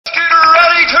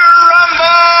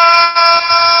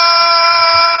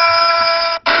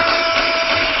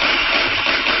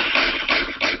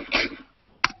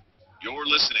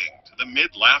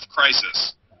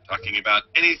MidLaughCrisis, talking about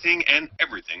anything and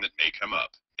everything that may come up,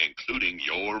 including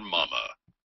your mama.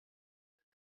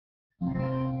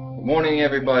 Good morning,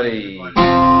 everybody.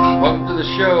 Welcome to the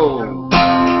show.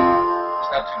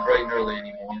 It's not too bright and early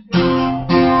anymore.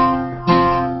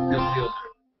 Still feels it.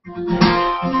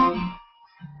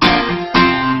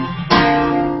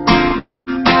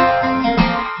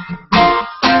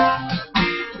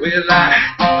 Well,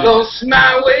 I lost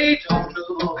my way, don't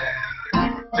know where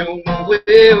I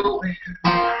went.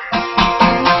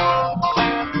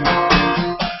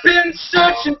 Been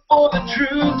searching for the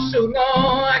truth so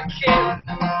long I can't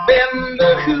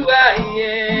remember who I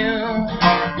am.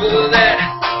 Well, that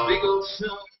big old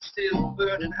sun still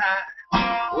burning high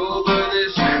over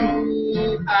this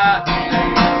cool hot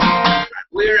land, right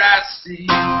where I stay.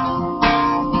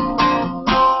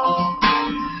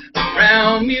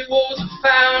 Around me was a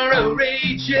fire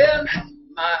raging,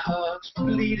 my heart's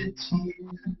bleeding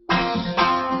tears.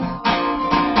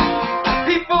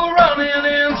 People running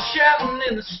and shouting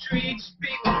in the streets,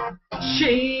 people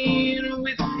chained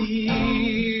with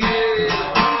fear.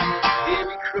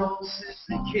 Heavy crosses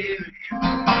they carry,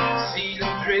 see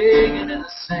them dragging in the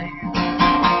sand,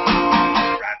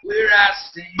 right where I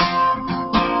stand,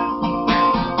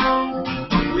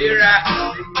 where I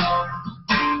stand.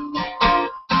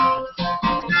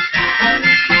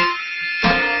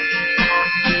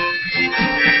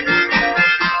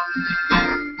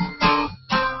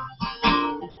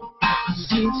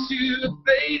 Seems to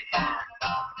fade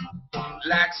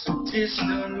like some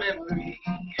distant memory.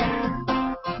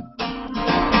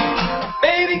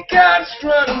 Maybe God's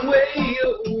run away,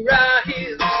 or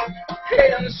his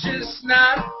hand's just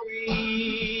not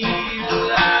free.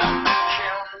 Well, I'm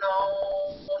counting on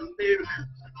a miracle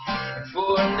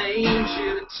for an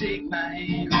angel to take my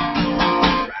hand,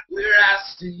 right where I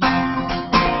stand,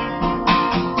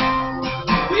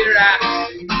 where I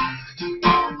stand.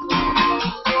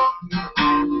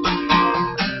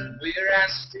 Where I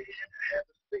stand, I have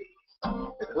the faith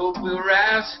that hope will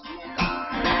rise again.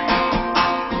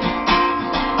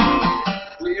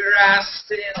 Where I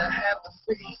stand, I have the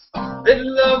faith that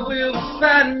love will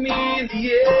find me in the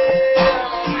end.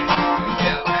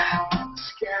 Yeah, the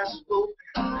skies are open,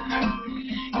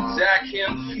 'cause I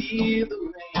can feel the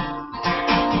rain.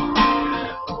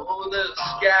 Oh, the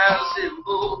skies are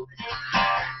open,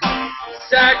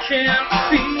 'cause I can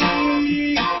feel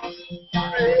the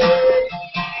rain.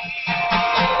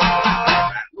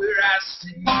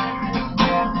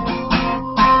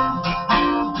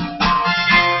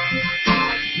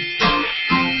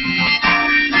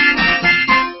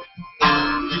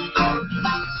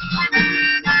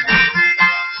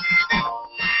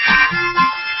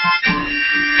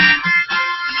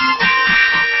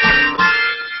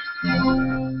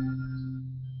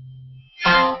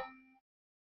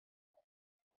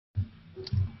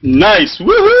 Nice.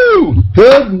 Woohoo!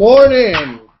 Good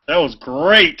morning. That was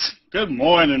great. Good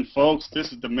morning, folks.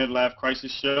 This is the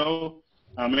MidLaughCrisis show.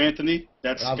 I'm Anthony.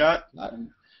 That's Scott.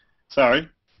 Sorry.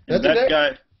 And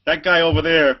That's that guy over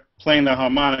there playing the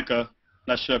harmonica.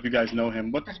 Not sure if you guys know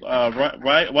him. What's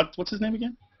what's his name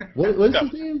again? What's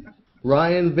his name?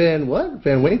 Ryan Van what?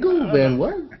 Van Winkle? Van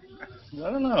what?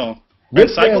 I don't know. Van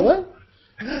Sickle? What?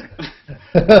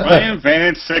 Ryan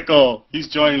Van Sickle. He's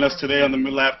joining us today on the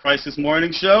MidLaughCrisis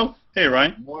morning show. Hey,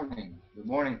 Ryan. Good morning. Good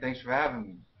morning. Thanks for having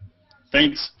me.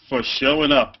 Thanks for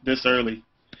showing up this early.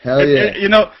 Hell yeah. You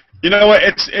know what?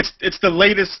 It's the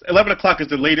latest. 11 o'clock is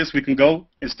the latest we can go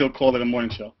and still call it a morning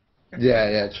show.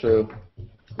 Yeah, true.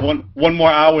 One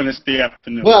more hour and it's the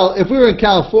afternoon. Well, if we were in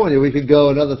California, we could go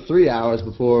another 3 hours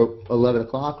before 11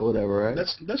 o'clock or whatever, right?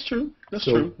 That's true. That's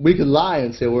so true. We could lie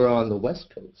and say we're on the West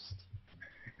Coast.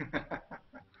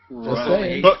 Just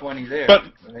saying. But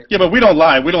right? Yeah, but we don't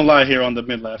lie. We don't lie here on the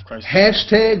MidLaughCrisis.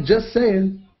 Hashtag just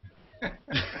saying.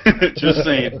 Just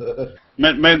saying.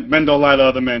 Men don't lie to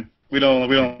other men. We don't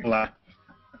lie.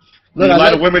 We Look,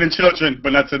 lie to women and children,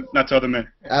 but not to other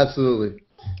men. Absolutely.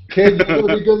 Kids, you're going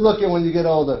to be good looking when you get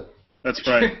older. That's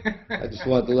right. I just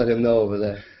wanted to let him know over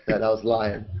there that I was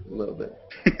lying a little bit.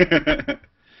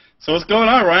 So what's going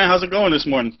on, Ryan? How's it going this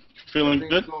morning? Feeling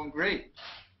good? It's going great.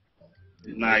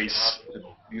 Nice. It's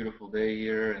a beautiful day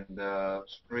here, and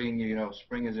spring.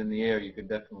 Spring is in the air. You could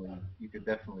definitely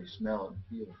smell it and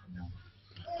feel it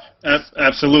now.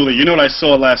 Absolutely. You know what I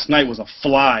saw last night was a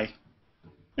fly,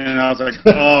 and I was like,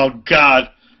 oh God.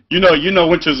 You know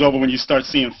winter's over when you start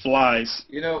seeing flies.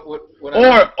 You know what?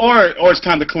 Or it's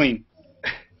time to clean.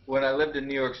 when I lived in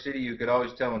New York City, you could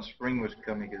always tell when spring was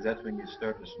coming because that's when you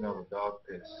start to smell the dog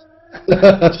piss.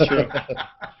 That's true.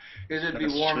 Because it'd be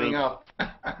warming up.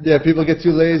 Yeah, people get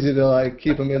too lazy to like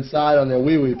keep them inside on their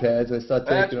wee-wee pads. They start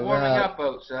taking That's them warming out. up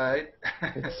outside.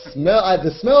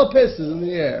 The smell of piss is in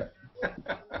the air.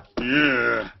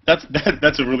 Yeah,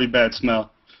 that's a really bad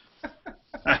smell.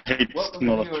 I hate the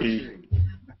smell of pee.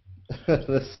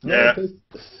 The smell of piss.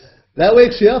 That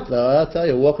wakes you up, though. I'll tell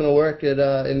you, walking to work in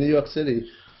New York City,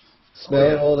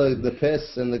 smelling all the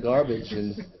piss and the garbage.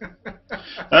 And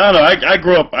I don't know. I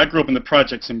grew up in the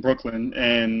projects in Brooklyn,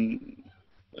 and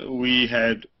we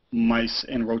had mice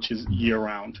and roaches year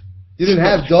round. You didn't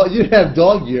have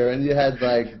dog urine. You had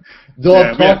like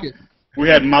dog carcass. We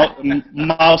had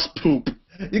mouse poop.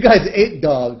 You guys ate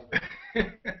dog.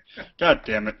 God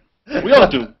damn it. We all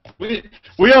do.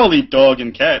 We all eat dog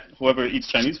and cat. Whoever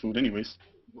eats Chinese food, anyways.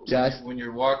 Yes. When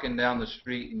you're walking down the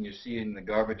street and you're seeing the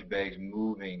garbage bags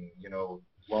moving,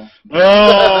 lumps.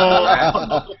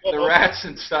 Oh! The rats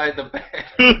inside the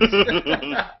bags.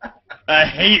 I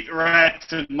hate rats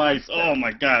and mice. Oh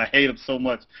my god, I hate them so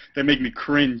much. They make me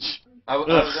cringe. I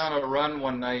was on a run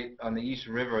one night on the East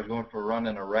River. I was going for a run,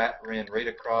 and a rat ran right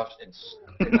across and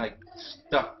like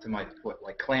stuck to my foot,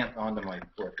 like clamped onto my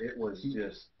foot. It was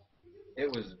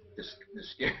the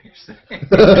scariest thing.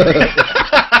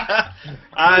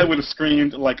 I would have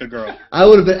screamed like a girl. I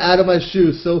would have been out of my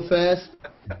shoes so fast.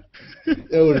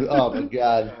 It would. Oh my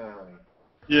god.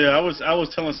 Yeah, I was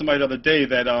telling somebody the other day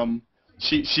that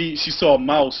she saw a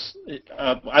mouse.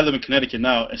 I live in Connecticut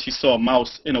now, and she saw a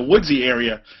mouse in a woodsy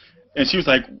area, and she was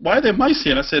like, "Why are there mice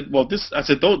here?" And I said, "Well, those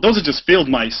are just field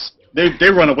mice. They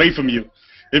run away from you.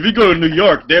 If you go to New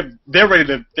York, they're ready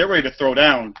to throw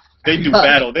down. They do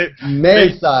battle.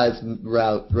 Man-sized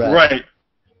route. Right.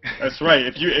 That's right.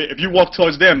 If you walk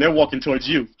towards them, they're walking towards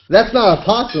you. That's not a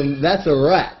possum. That's a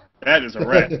rat. That is a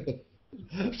rat.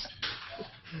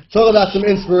 Talk about some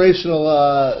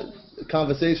inspirational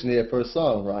conversation here for a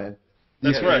song, Ryan.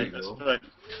 That's right. That's right.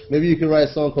 Maybe you can write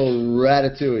a song called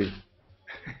Ratatouille.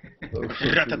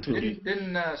 Ratatouille.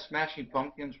 Didn't Smashing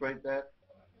Pumpkins write that?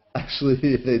 Actually,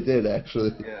 they did,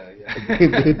 actually. Yeah.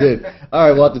 They did. All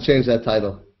right, we'll have to change that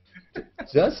title.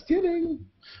 Just kidding.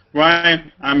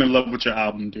 Ryan, I'm in love with your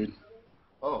album, dude.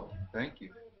 Oh, thank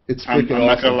you. It's I'm freaking awesome.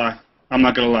 not gonna lie. I'm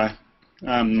not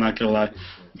gonna lie.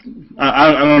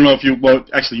 I don't know if you, well,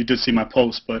 actually you did see my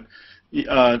post, but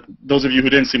those of you who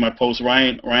didn't see my post,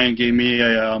 Ryan gave me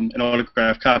an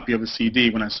autographed copy of a CD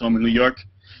when I saw him in New York.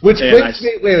 Which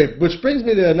brings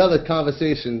me to another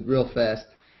conversation real fast.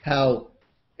 How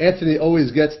Anthony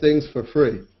always gets things for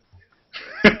free.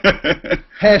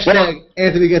 Hashtag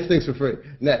Anthony gets things for free.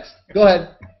 Next. Go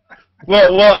ahead.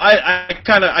 Well, I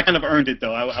kind of earned it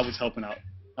though. I was helping out.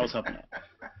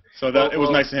 So it was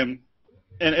nice of him.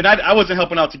 And I wasn't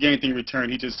helping out to get anything in return.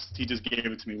 He just gave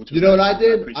it to me. Which was you know what I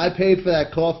did? I paid for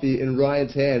that coffee in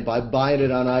Ryan's hand by buying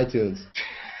it on iTunes.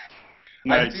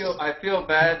 Nice. I feel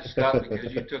bad, Scott,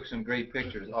 because you took some great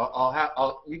pictures.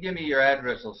 You give me your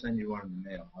address, I'll send you one in the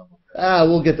mail. How about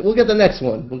that? We'll get the next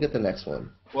one. We'll get the next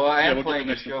one. Well, I am playing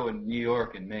a show in New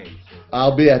York in May. So.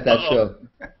 I'll be at that show.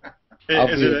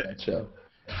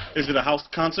 Is it a house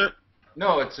concert?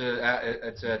 No, it's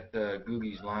at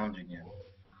Googie's Lounge again.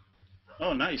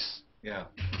 Oh, nice. Yeah.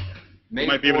 May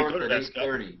might be able to go to that, at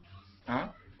 8:30. Huh?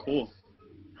 Cool.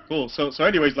 So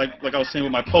anyways, like I was saying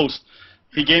with my post,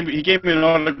 he gave me an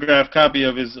autographed copy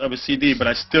of his CD, but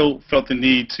I still felt the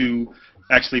need to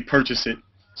actually purchase it.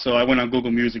 So I went on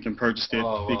Google Music and purchased it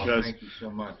because. Thank you so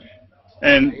much.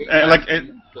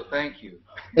 So thank you.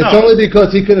 It's only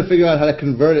because he couldn't figure out how to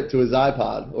convert it to his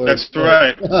iPod. That's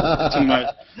right.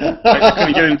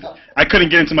 I couldn't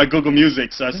get into my Google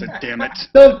Music, so I said, "Damn it!"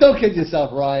 Don't kid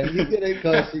yourself, Ryan. He did it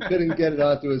because he couldn't get it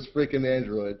onto his freaking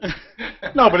Android.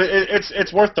 No, but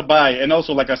it's worth the buy, and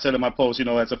also, like I said in my post,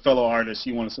 as a fellow artist,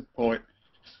 you want to support,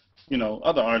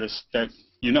 other artists that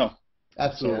you know.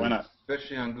 Absolutely. So why not?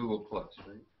 Especially on Google Plus,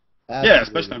 right? Absolutely. Yeah,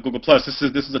 especially on Google Plus. This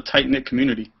is a tight knit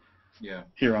community. Yeah.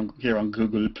 Here on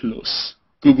Google Plus.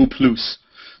 Google Plus.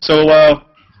 So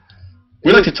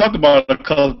we like to talk about a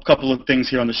couple of things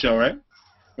here on the show, right?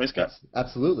 Right, Scott?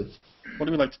 Absolutely. What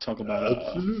do we like to talk about?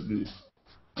 Absolutely.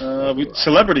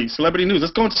 Celebrity news.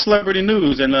 Let's go into celebrity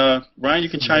news, and Ryan, you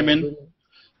can chime in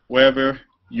wherever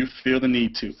you feel the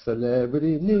need to.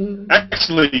 Celebrity news.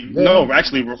 Actually,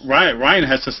 Ryan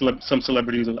has some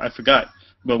celebrity news. I forgot,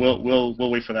 but we'll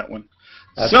wait for that one.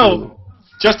 Absolutely. So,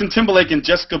 Justin Timberlake and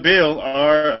Jessica Biel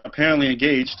are apparently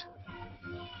engaged.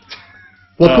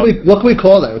 What can we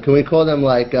call them? Can we call them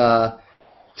like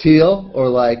Teal or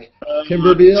like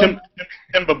Timberbiel?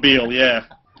 Timberbiel, yeah.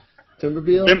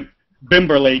 Timberbiel?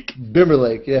 Bimberlake.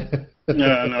 Bimberlake, yeah.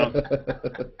 Yeah, no.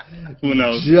 Who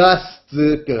knows?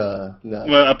 Jessica. No.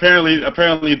 Well,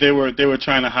 apparently they were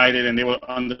trying to hide it and they were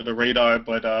under the radar,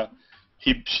 but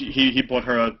he bought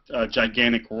her a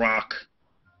gigantic rock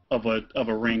of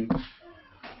a ring.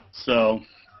 So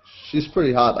she's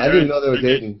pretty hot. I didn't know they were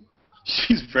dating.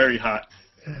 She's very hot.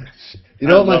 You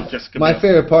know what my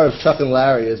favorite part of Chuck and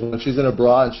Larry is when she's in a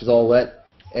bra and she's all wet.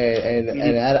 And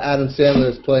Adam Sandler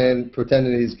is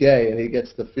pretending he's gay, and he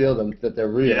gets to feel them that they're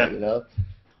real, you know.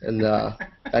 And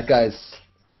that guy's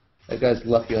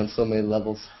lucky on so many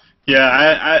levels.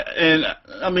 Yeah,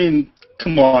 I mean,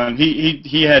 come on,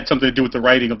 he had something to do with the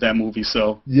writing of that movie,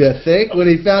 so. You think when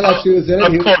he found out she was in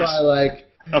it, he was probably like,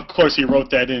 of course he wrote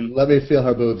that in. Let me feel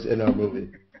her boobs in our movie.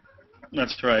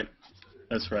 That's right.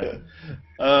 That's right.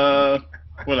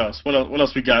 What else? What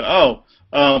else we got? Oh,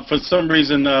 for some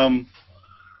reason.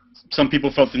 Some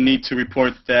people felt the need to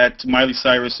report that Miley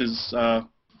Cyrus is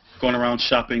going around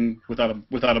shopping without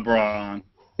a bra on.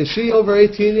 Is she over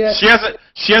 18 yet? She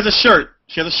has a shirt.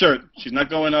 She has a shirt. She's not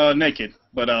going naked,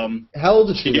 but how old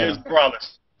is she? She is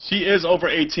braless. She is over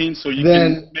 18, so you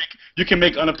can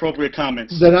make inappropriate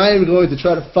comments. Then I am going to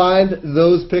try to find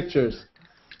those pictures.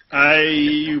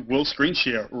 I will screen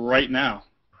share right now.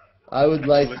 I would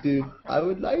like to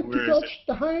touch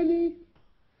the hiney.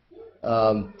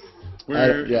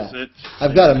 Where is it?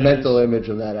 I've got a mental image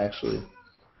of that, actually.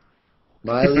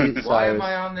 Miley Cyrus. Why am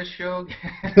I on this show again?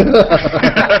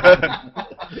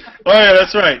 Oh, yeah,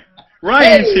 that's right.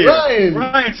 Ryan's here. Ryan.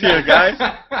 Ryan's here, guys.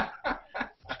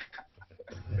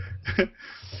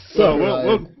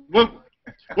 So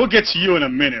we'll get to you in a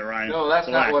minute, Ryan. No, that's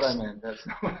not what I meant. That's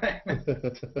not what I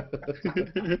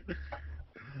meant.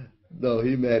 No,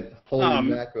 he meant holy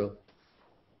mackerel.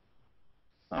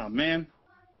 Oh, man.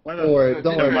 Don't worry.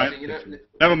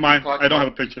 Never mind. I don't have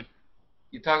a picture.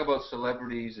 You talk about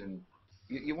celebrities, and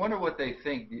you wonder what they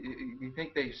think. You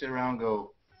think they sit around and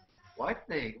go, why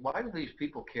do these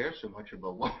people care so much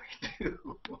about what we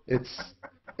do?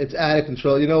 It's out of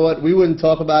control. You know what? We wouldn't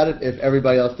talk about it if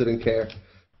everybody else didn't care.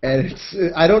 And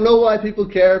I don't know why people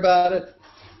care about it.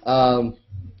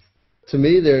 To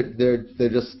me, they're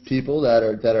just people that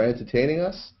are entertaining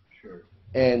us. Sure.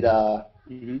 And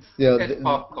you know, it's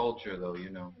pop culture, though, you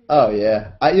know. Oh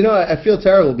yeah, I feel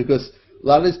terrible because a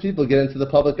lot of these people get into the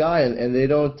public eye and they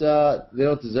don't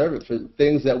deserve it for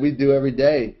things that we do every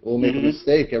day. We'll make a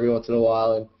mistake every once in a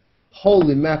while, and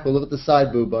holy mackerel, look at the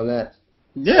side boob on that.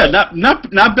 Yeah, not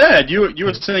bad. You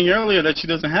were saying earlier that she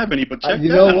doesn't have any, but check you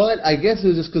know what? I guess it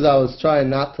was just because I was trying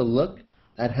not to look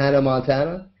at Hannah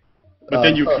Montana.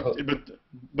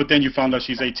 But then you found out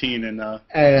she's 18 and I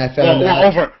found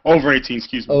out over 18,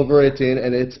 excuse me. Over 18,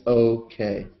 and it's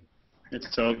okay.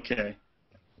 It's okay.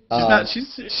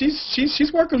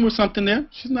 She's working with something there.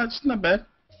 She's not bad.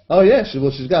 Oh yeah,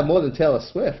 she's got more than Taylor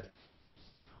Swift.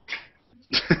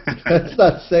 That's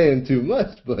not saying too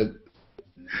much, but.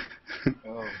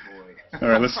 Oh boy. All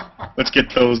right, let's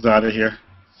get those out of here.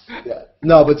 Yeah.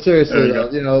 No, but seriously though,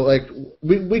 you know, like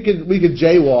we could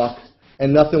jaywalk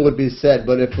and nothing would be said,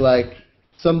 but if like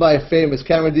somebody famous,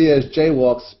 Cameron Diaz,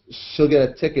 jaywalks, she'll get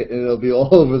a ticket and it'll be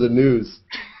all over the news.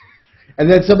 And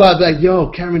then somebody'll be like, yo,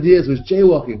 Cameron Diaz was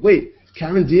jaywalking. Wait,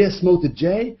 Cameron Diaz smoked a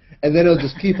J? And then it'll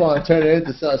just keep on turning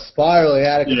into spiraling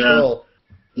out of control.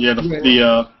 Yeah,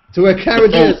 to where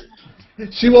Cameron Diaz,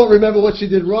 she won't remember what she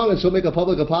did wrong and she'll make a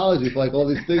public apology for like all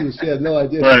these things she had no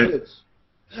idea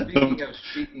she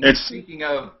did. Speaking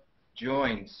of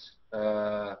joints,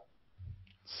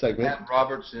 segment. Matt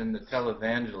Robertson, the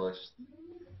televangelist,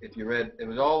 if you read, it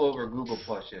was all over Google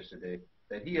Plus yesterday,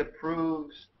 that he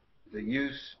approves the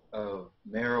use of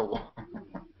marijuana.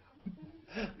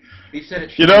 He said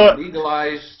it should be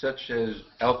legalized, such as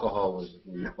alcohol was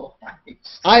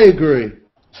legalized. I agree.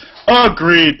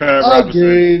 Agreed, Pat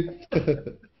Robertson.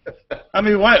 Agreed. I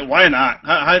mean, why not?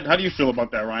 How do you feel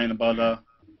about that, Ryan? About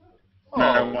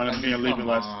marijuana being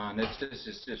legalized? Come on, it's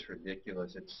just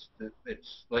ridiculous.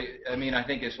 It's like, I mean, I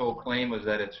think his whole claim was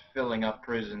that it's filling up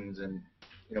prisons, and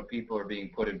you know, people are being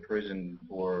put in prison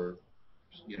for,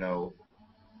 you know,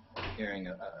 carrying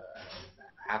a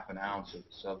half an ounce of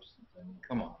the substance. I mean,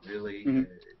 come on, really?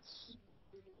 It's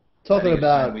talking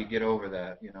about. We get over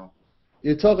that, you know.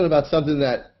 You're talking about something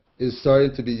that is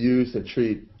starting to be used to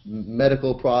treat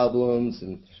medical problems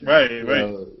and. Right.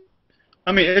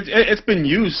 I mean, it's been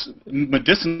used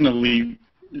medicinally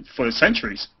for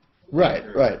centuries. Right.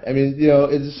 I mean, you know,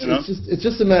 it's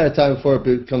just a matter of time before it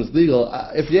becomes legal.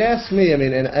 If you ask me, I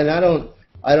mean, and I don't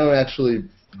actually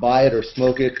buy it or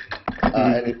smoke it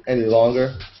any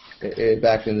longer.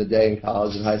 Back in the day in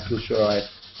college and high school, sure,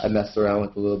 I messed around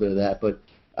with a little bit of that, but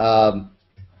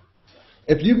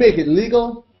if you make it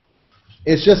legal,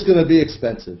 it's just going to be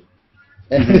expensive.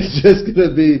 And it's just going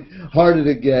to be harder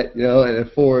to get, you know, and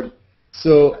afford.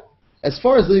 So as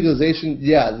far as legalization,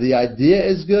 yeah, the idea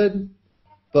is good.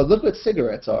 But look what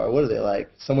cigarettes are. What are they like?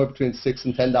 Somewhere between $6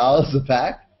 and $10 a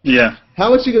pack? Yeah. How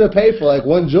much are you going to pay for like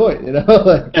one joint, you know?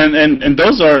 Like, and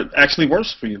those are actually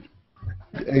worse for you.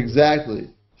 exactly.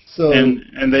 So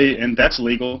and that's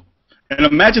legal. And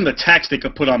imagine the tax they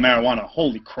could put on marijuana.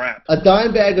 Holy crap. a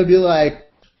dime bag would be like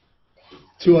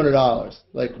 $200.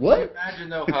 Like what?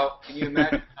 Can you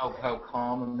imagine how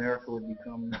calm America would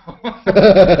become now?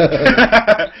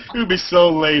 It would be so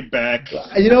laid back.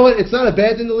 You know what? It's not a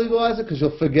bad thing to legalize it because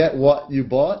you'll forget what you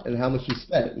bought and how much you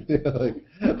spent. Like,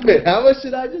 wait, how much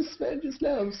did I just spend just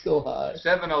now? I'm so high.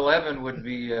 7-Eleven would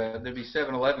be there'd be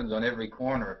 7-Elevens on every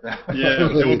corner. If that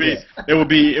was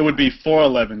it would be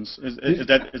 411s. Is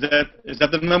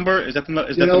that the number? Is that the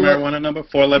marijuana number?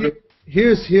 411.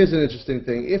 Here's an interesting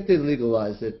thing. If they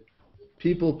legalize it,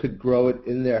 people could grow it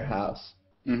in their house,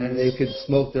 and they could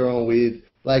smoke their own weed,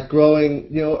 like growing,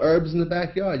 you know, herbs in the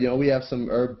backyard. You know, we have some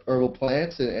herbal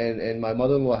plants, and my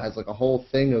mother-in-law has like a whole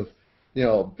thing of, you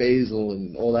know, basil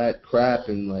and all that crap,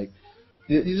 and like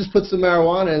you just put some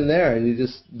marijuana in there, and you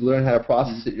just learn how to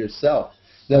process it yourself.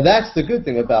 Now that's the good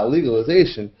thing about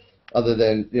legalization, other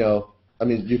than, you know, I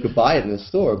mean, you could buy it in the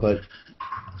store, but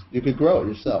you could grow it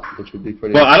yourself, which would be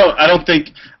pretty. Well,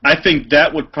 I think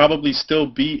that would probably still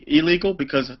be illegal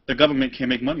because the government can't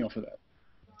make money off of that.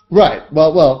 Right.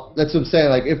 Well, that's what I'm saying.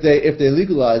 Like if they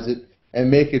legalize it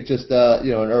and make it just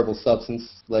you know, an herbal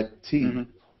substance like tea,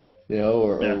 you know,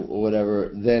 or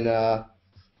whatever, then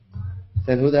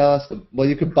who the hell has to? Well,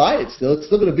 you could buy it still. It's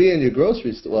still going to be in your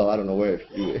grocery store. Well, I don't know where.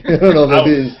 I don't know if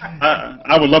it is.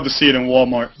 I would love to see it in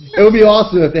Walmart. It would be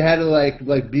awesome if they had it like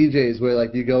BJ's, where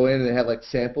like you go in and they have like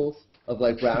samples of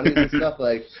like brownies and stuff.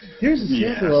 Like, here's a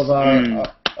sample of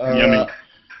our yummy.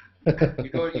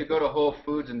 You go to Whole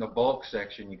Foods in the bulk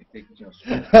section. You can take, you know.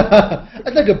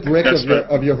 I'd like a brick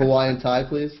of your Hawaiian tie,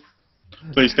 please.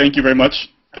 Please, thank you very much.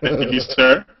 Thank you,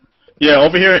 sir. Yeah,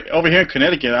 over here in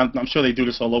Connecticut, I'm sure they do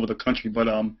this all over the country, but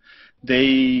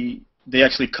they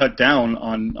actually cut down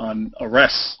on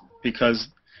arrests because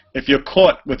if you're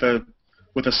caught with a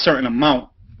certain amount,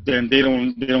 then they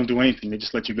don't do anything. They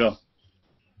just let you go.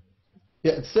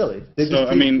 Yeah, it's silly. They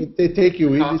take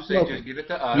you. Cops say, just give it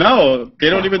to us. No, they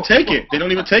don't even take it. They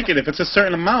don't even take it. If it's a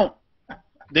certain amount,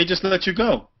 they just let you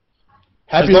go.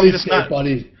 Happy Leaf Day,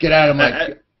 buddy. Get out of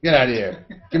my. Get out of here.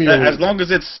 Give me your as long as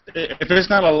if it's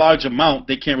not a large amount,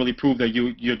 they can't really prove that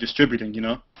you're distributing, you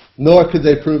know? Nor could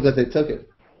they prove that they took it.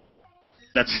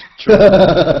 That's true.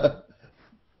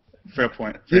 Fair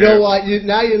point. You know why?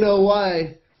 Now you know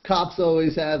why cops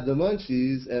always have the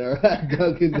munchies and are at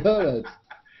Dunkin' Donuts.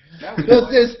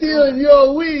 Because they're stealing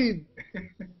your weed.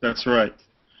 That's right.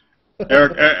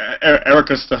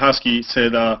 Erica Stahowski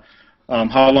said,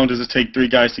 how long does it take 3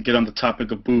 guys to get on the topic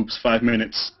of boobs? 5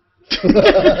 minutes.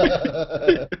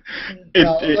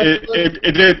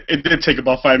 It did take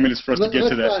about 5 minutes for us to get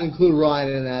to that. Let's not include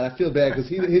Ryan in that. I feel bad because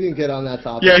he didn't get on that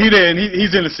topic. Yeah, he didn't.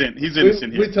 He's innocent. He's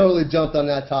innocent. We totally jumped on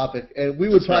that topic, and we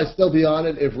would probably still be on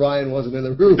it if Ryan wasn't in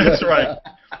the room. That's right.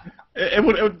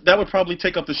 That would probably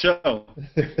take up the show.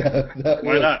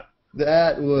 Why not?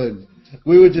 That would.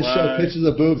 We would just show pictures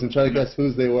of boobs and try to guess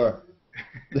whose they were.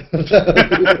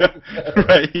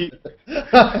 Right.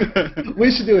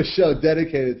 We should do a show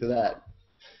dedicated to that.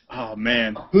 Oh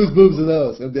man. Whose boobs are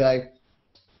those? It'll be like,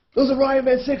 those are Ryan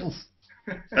Van Sickle's.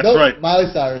 That's right.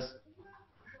 Miley Cyrus.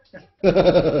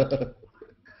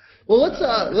 Well,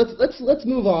 let's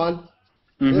move on.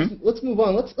 Let's move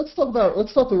on. Let's talk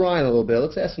to Ryan a little bit.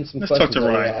 Let's ask him some questions. Let's talk to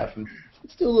Ryan.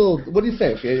 Let's do a little. What do you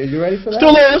think? Are you ready for that?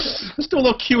 Let's do a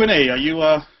little Q&A. Are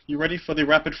you ready for the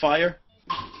rapid fire?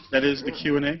 That is the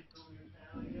Q&A.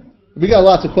 We got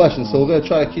lots of questions, so we're gonna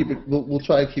try to keep it. We'll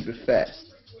try to keep it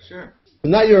fast. Sure.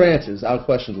 But not your answers. Our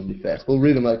questions will be fast. We'll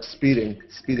read them like speeding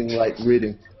light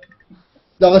reading.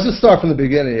 No, let's just start from the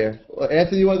beginning here.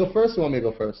 Anthony, you want to go first, or want me to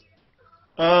go first?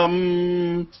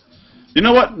 You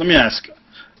know what? Let me ask.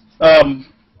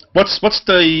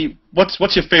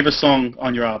 What's your favorite song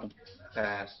on your album?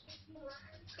 Pass.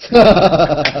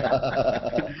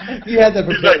 He had that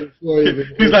prepared before you.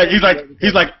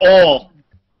 He's like all.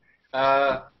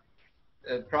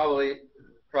 Probably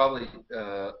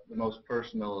the most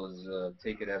personal is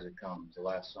 "Take It As It Comes," the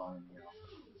last song.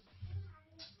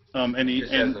 Any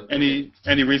reason?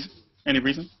 Any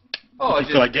reason? Oh, if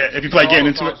you feel like getting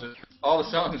into it. All the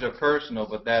songs are personal,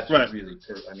 but that's right. Really.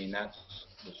 I mean, that's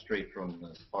straight from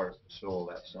the heart and soul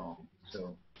of that song.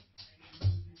 So.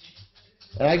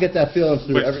 And I get that feeling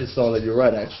through every song that you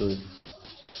write, actually.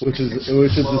 which is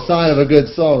the sign of a good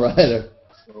songwriter.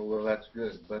 Well, that's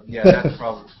good. But yeah, that's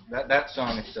probably that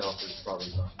song itself is probably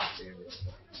my favorite.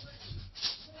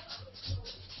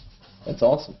 That's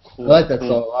awesome. Cool, I like that song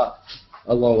a lot,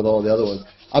 along with all the other ones.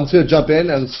 I'm just gonna jump in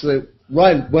and say,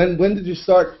 Ryan, when did you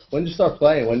start? When did you start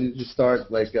playing? When did you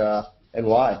start, and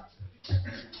why?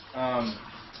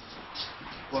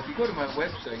 Well, if you go to my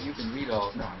website, you can read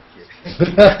all. No, I'm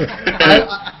kidding.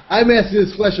 I'm asking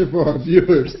this question for our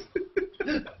viewers.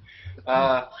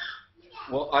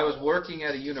 Well, I was working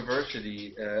at a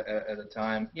university at a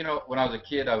time. You know, when I was a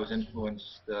kid, I was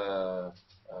influenced,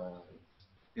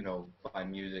 by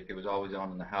music. It was always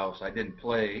on in the house. I didn't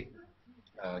play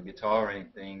guitar or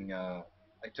anything. I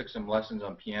took some lessons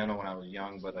on piano when I was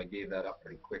young, but I gave that up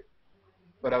pretty quick.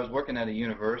 But I was working at a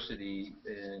university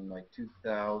in like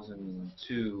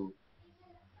 2002,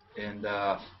 and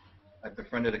I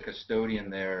befriended a custodian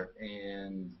there,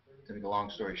 and to make a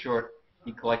long story short,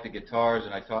 he collected guitars,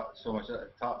 and I talked to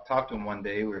him one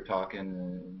day. We were talking,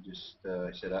 and just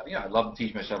I said, I'd love to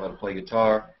teach myself how to play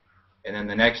guitar. And then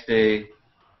the next day,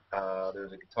 there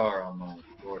was a guitar on my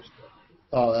doorstep.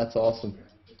 Oh, that's awesome.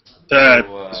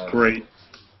 That's great.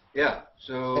 Yeah,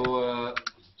 so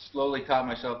slowly taught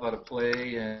myself how to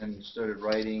play and started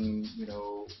writing,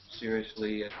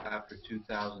 seriously. After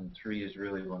 2003 is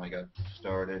really when I got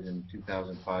started, in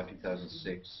 2005,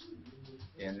 2006.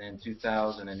 And then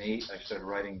 2008, I started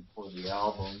writing for the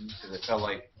album because I felt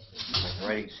like my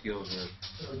writing skills were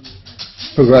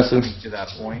progressing to that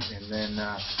point. And then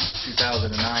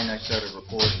 2009, I started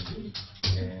recording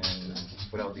and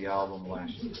put out the album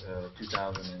last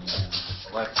 2011.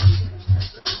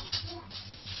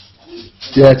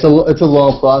 Yeah, it's a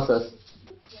long process.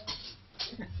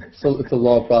 So it's a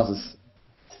long process. Is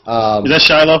that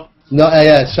Shiloh? No,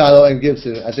 yeah, it's Shiloh and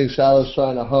Gibson. I think Shiloh's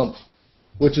trying to hump,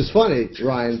 which is funny,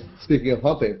 Ryan. Speaking of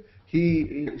humping,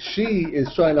 she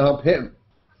is trying to hump him.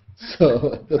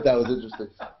 So I thought that was interesting.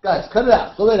 Guys, cut it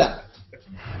out. Go lay down.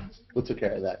 We'll take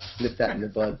care of that. Nip that in the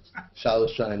bud.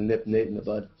 Shiloh's trying to nip Nate in the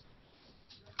bud.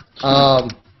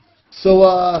 So,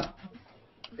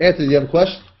 Anthony, do you have a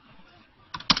question?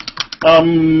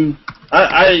 I'm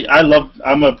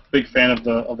a big fan of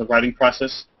the writing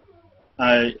process.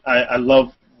 I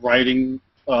love writing.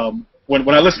 When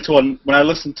I listen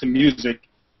to music,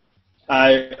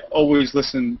 I always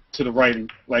listen to the writing.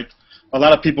 Like a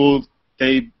lot of people,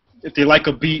 if they like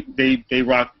a beat, they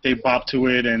rock, they bop to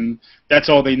it, and that's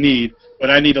all they need.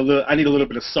 But I need a little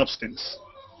bit of substance.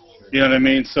 You know what I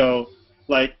mean? So,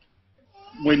 like,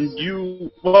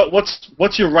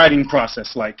 what's your writing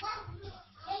process like?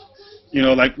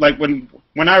 Like when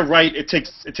I write, it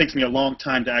takes me a long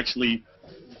time to actually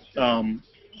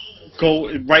go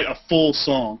and write a full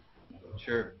song.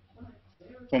 Sure.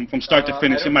 From start to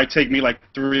finish, it might take me like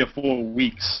 3 or 4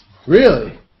 weeks.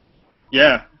 Really?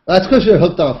 Yeah. That's because you're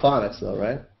hooked on phonics, though,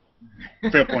 right?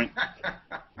 Fair point.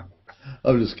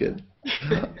 I'm just kidding.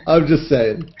 I'm just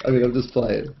saying. I mean, I'm just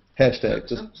playing. Hashtag.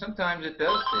 Sometimes it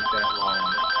does take that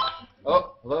long.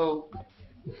 Oh, hello.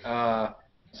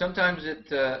 Sometimes it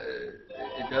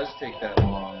does take that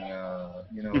long.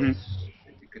 Mm-hmm.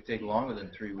 It could take longer than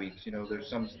 3 weeks.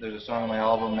 There's a song on my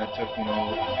album that took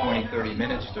 20, 30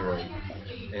 minutes to write.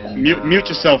 And, mute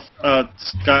yourself,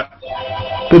 Scott.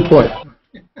 Good point.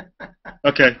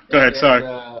 Okay, go ahead. Sorry.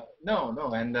 No,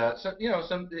 and I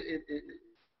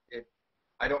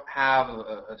don't have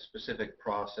a specific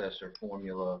process or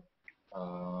formula.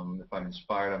 If I'm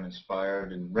inspired, I'm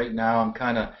inspired, and right now I'm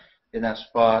kind of in that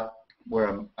spot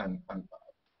where I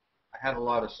have a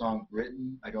lot of songs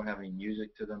written. I don't have any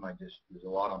music to them. There's a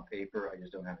lot on paper. I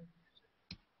just don't have any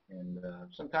music. And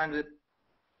sometimes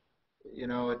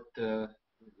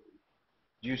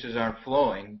juices aren't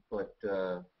flowing, but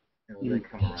they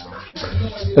come around.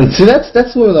 And see,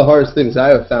 that's one of the hardest things I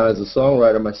have found as a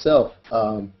songwriter myself.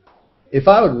 If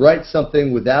I would write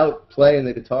something without playing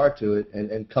the guitar to it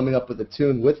and coming up with a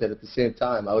tune with it at the same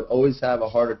time, I would always have a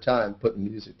harder time putting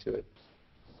music to it.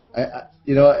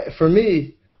 For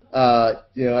me, I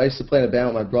used to play in a band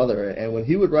with my brother, and when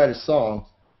he would write a song,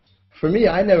 for me,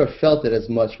 I never felt it as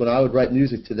much when I would write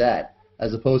music to that,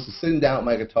 as opposed to sitting down with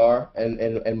my guitar and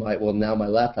now my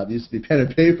laptop, used to be pen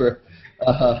and paper,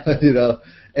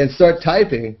 and start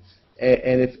typing.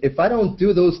 And if I don't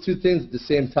do those two things at the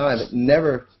same time, it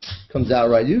never comes out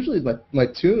right. Usually my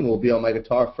tune will be on my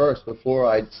guitar first before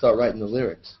I start writing the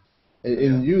lyrics.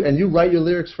 And you write your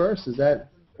lyrics first, is that?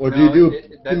 Or do you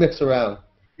mix around?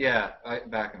 Yeah,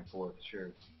 back and forth,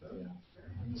 sure. Yeah.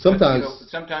 Sometimes. But,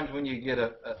 sometimes when you get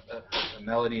a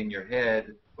melody in your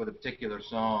head for the particular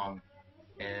song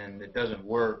and it doesn't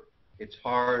work, it's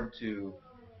hard to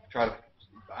try to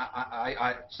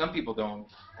some people don't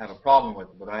have a problem with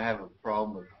it, but I have a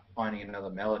problem with finding another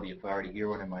melody if I already hear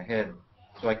one in my head.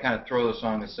 So I kind of throw the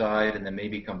song aside and then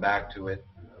maybe come back to it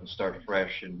and start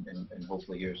fresh and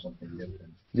hopefully hear something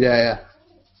different. Yeah.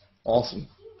 Awesome.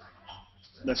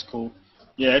 That's cool.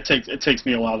 Yeah, it takes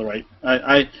me a while to write.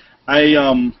 I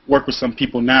work with some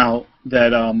people now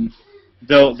that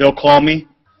they'll call me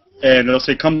and they'll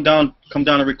say come down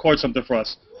and record something for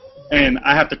us, and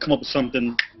I have to come up with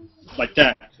something like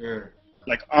that, Sure.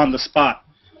 like on the spot.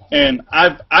 And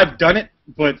I've done it,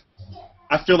 but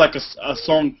I feel like the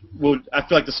song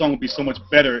would be so much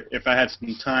better if I had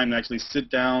some time to actually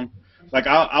sit down. Like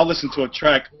I'll listen to a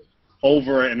track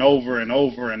over and over and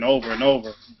over and over and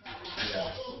over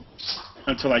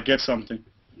until I get something.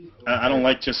 I don't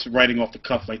like just writing off the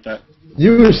cuff like that.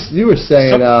 You were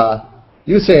saying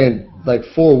like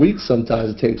 4 weeks sometimes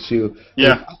it takes you.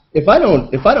 Yeah. If I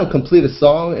don't complete a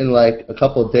song in like a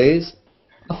couple of days,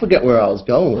 I'll forget where I was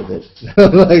going with it.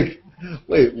 Like,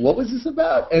 wait, what was this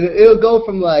about? And it'll go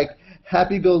from like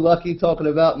happy-go-lucky talking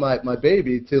about my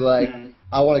baby to like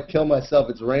I want to kill myself.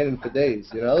 It's raining for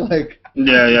days. You know, like.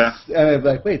 Yeah. And I'm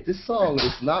like, wait, this song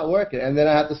is not working, and then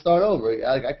I have to start over.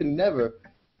 Like I can never,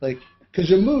 like, because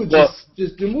your mood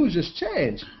just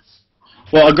change.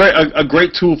 Well, a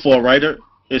great tool for a writer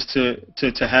is to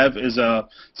have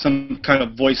some kind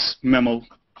of voice memo,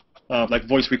 like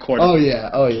voice recording. Oh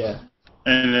yeah.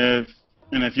 And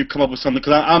if you come up with something,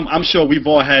 because I'm sure we've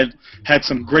all had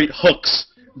some great hooks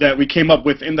that we came up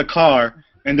with in the car,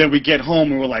 and then we get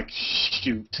home and we're like,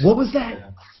 shoot. What was that?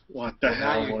 Yeah. What the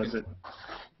hell was it?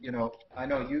 You know, I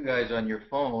know you guys on your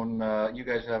phone, you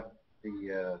guys have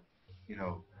the,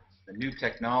 the new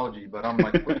technology, but on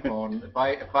my flip phone, if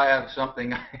I have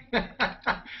something,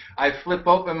 I flip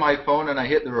open my phone and I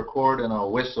hit the record and I'll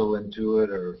whistle into it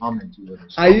or hum into it.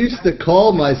 I used to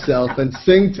call myself and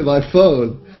sing to my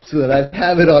phone so that I'd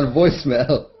have it on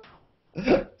voicemail.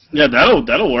 Yeah,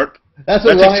 that'll work. That's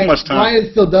what that takes too much time. Ryan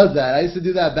still does that. I used to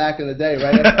do that back in the day,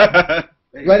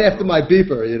 right after my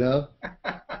beeper, you know.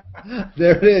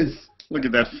 There it is. Look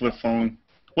at that flip phone.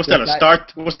 What's that? A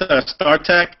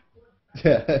StarTAC?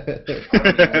 Yeah.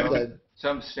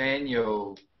 Some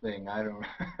Sanyo thing. I don't know.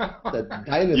 The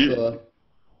dinosaur.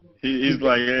 He's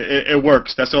like, it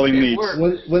works. That's all he needs.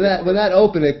 When that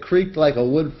opened, it creaked like a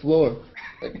wood floor.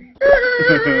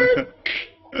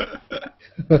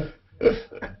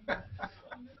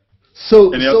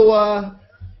 So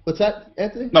what's that,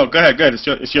 Anthony? No, go ahead.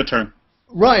 It's your turn.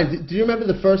 Ryan, do you remember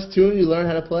the first tune you learned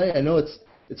how to play? I know it's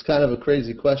kind of a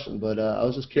crazy question, but I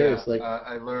was just curious. Yeah,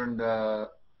 I learned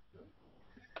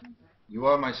 "You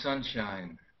Are My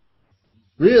Sunshine."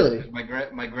 Really? My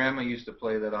grandma used to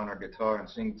play that on her guitar and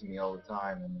sing to me all the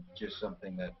time, and it's just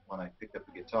something that when I picked up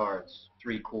the guitar, it's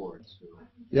 3 chords. So.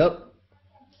 Yep.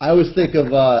 I always think of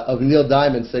Neil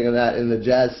Diamond singing that in The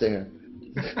Jazz Singer.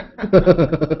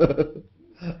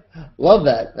 Love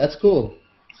that. That's cool.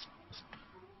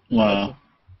 Wow,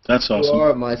 that's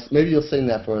awesome. Maybe you'll sing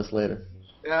that for us later.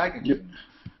 Yeah, I can.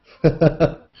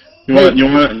 You want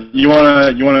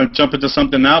to jump into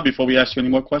something now before we ask you any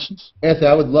more questions? Anthony,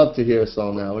 I would love to hear a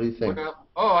song now. What do you think?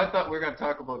 Oh, I thought we were going to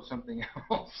talk about something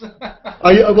else.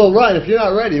 Well, Ryan, if you're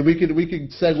not ready, we could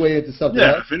segue into something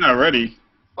else. Yeah, if you're not ready.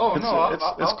 Oh no,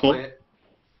 I'll cool. play it.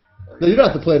 No, you don't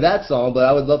have to play that song, but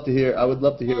I would love to hear a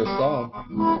song.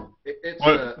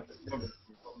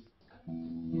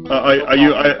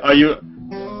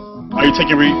 Are you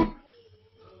taking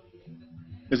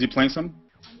Is he playing some?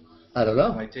 I don't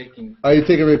know. Am I taking? Are you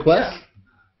taking requests?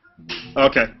 Yeah.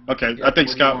 Okay. Yeah, I think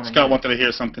Scott wanted to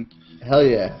hear something. Hell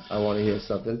yeah, I want to hear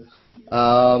something.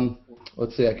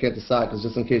 Let's see. I can't decide because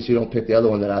just in case you don't pick the other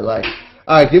one that I like.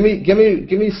 All right, give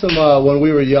me some When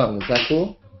We Were Young. Is that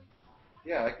cool?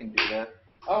 Yeah, I can do that.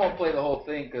 I won't play the whole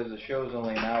thing because the show's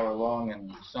only an hour long and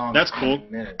the song. That's cool.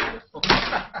 20 minutes.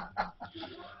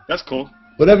 That's cool.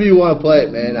 Whatever you want to play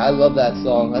it, man. I love that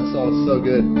song. That song is so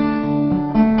good.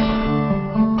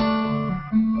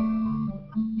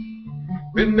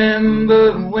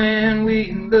 Remember when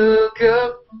we look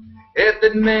up at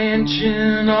that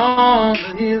mansion on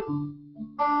the hill,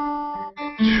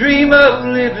 dream of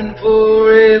living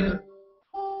forever.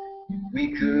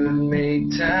 We could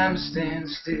make time stand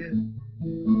still.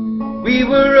 We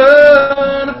were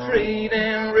unafraid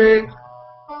and reckless,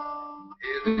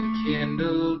 held a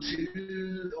candle to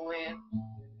the wind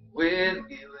when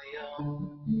we were young.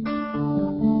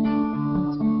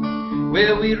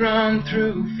 Where we run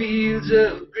through fields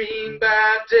of green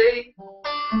by day,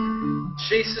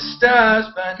 chase the stars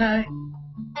by night,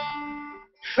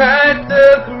 fight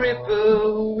the grip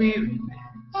of weariness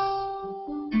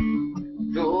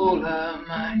with all our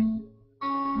might.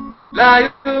 lie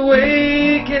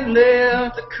awake and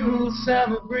let the cool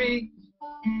summer breeze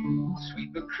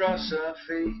sweep across our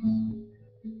face.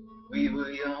 We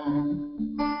were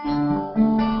young.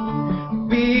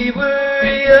 We were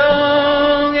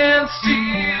young and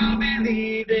still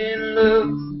believed in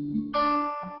love.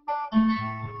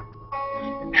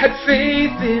 Had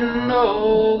faith in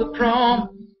all the promise.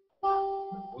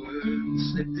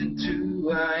 Words slipped into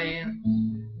our hands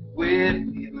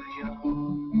when we were young.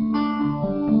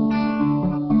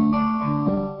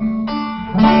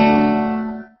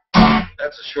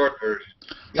 That's a short version.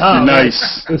 Oh,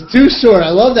 Nice. It was Too Short. I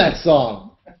love that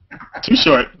song. Too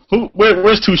Short.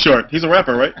 Where's Too Short? He's a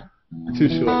rapper, right? Too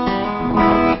Short.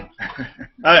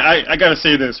 I gotta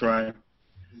say this, Ryan.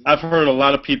 I've heard a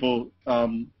lot of people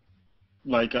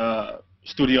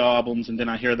studio albums, and then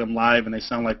I hear them live, and they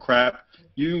sound like crap.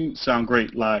 You sound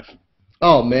great live.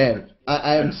 Oh man,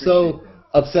 I am so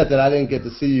upset that I didn't get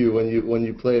to see you when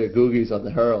you played at Googie's on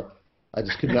the Hurl. I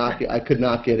just could not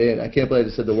get in. I can't believe I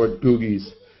just said the word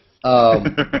Googie's.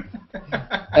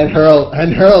 And Hurl in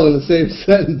the same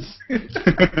sentence.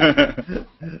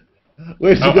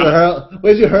 Where'd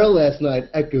you hurl last night?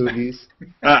 At Googie's.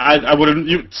 I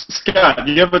wouldn't. Scott,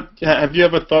 have you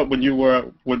ever thought when you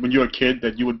were a kid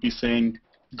that you would be saying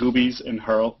Goobies and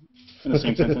hurl in the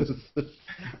same sentence?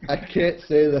 I can't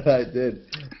say that I did.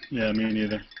 Yeah, me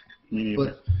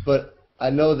neither. But I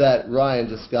know that Ryan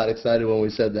just got excited when we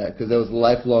said that because that was a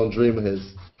lifelong dream of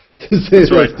his to say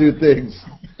those two things.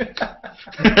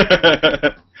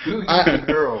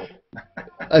 Girl.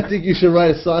 I think you should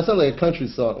write a song. It sounds like a country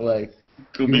song, like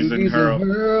Goobies and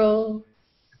hurl.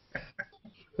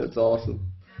 That's awesome.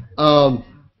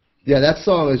 Yeah, that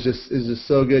song is just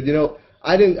so good. You know,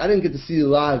 I didn't get to see you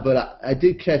live, but I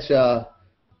did catch a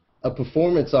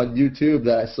performance on YouTube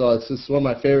that I saw. It's just one of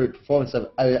my favorite performances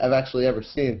I've actually ever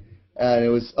seen, and it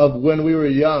was of when we were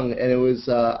young, and it was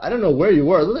I don't know where you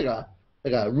were. It looked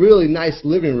like a really nice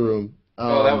living room.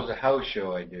 That was a house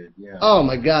show I did. Yeah. Oh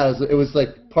my God, it was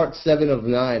like part 7 of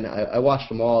 9. I watched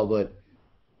them all, but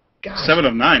gosh. 7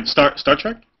 of 9. Star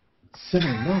Trek. 7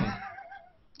 of 9.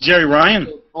 Jerry Ryan.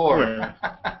 4.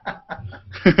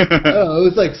 Oh, it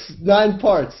was like 9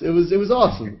 parts. It was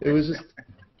awesome. It was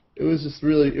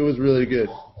really good.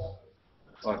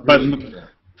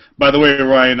 By the way,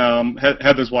 Ryan,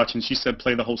 Heather's watching. She said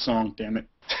play the whole song. Damn it.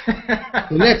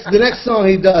 The next song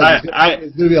he does is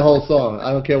gonna be a whole song.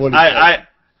 I don't care what. I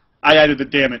added the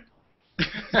damn it.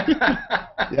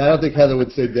 Yeah, I don't think Heather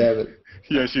would say damn it.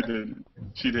 Yeah, she didn't.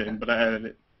 She didn't, but I added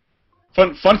it.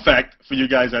 Fun fact for you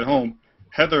guys at home: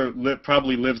 Heather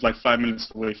probably lives like 5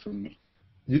 minutes away from me.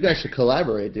 You guys should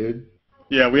collaborate, dude.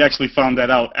 Yeah, we actually found that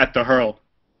out at the Hurl.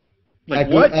 Like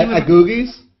what? At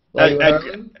Googie's?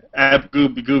 At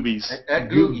Goobies. At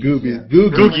Googies.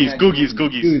 Googies.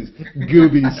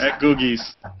 Goobies. At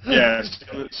Googies. Yeah,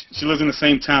 she lives in the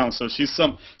same town, so she's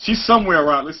somewhere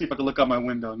around. Let's see if I can look out my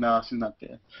window. No, she's not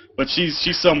there, but she's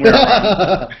somewhere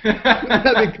around. Wouldn't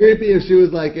that be creepy if she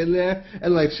was like in there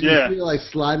and like she was like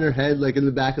sliding her head like in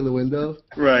the back of the window?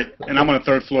 Right, and I'm on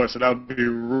the 3rd floor, so that would be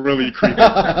really creepy.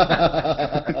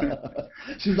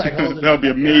 She's like, that would be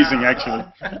amazing, actually.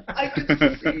 I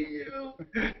can see you.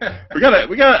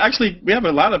 We have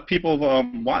a lot of people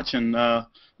watching.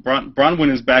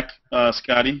 Bronwyn is back,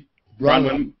 Scotty.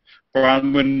 Bronwyn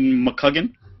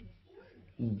McCuggin.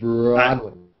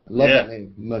 Bronwyn. I love that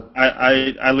name.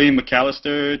 Eileen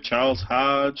McAllister, Charles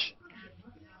Hodge,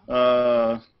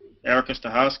 Erica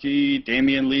Stahowski,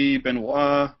 Damian Lee,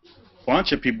 Benoit,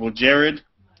 bunch of people. Jared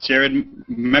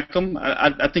Meckham.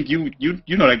 I think you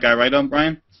know that guy, right,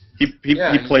 Brian? He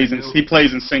plays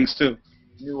and sings too.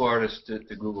 New artist to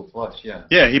Google Plus, yeah.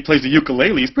 Yeah, he plays the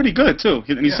ukulele. He's pretty good too,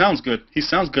 and he sounds good. He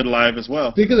sounds good live as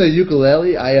well. Speaking of the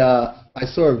ukulele, I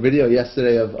saw a video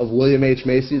yesterday of William H.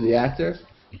 Macy, the actor,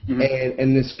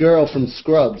 and this girl from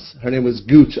Scrubs. Her name was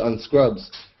Gooch on Scrubs,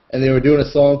 and they were doing a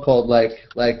song called like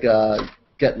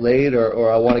Get Laid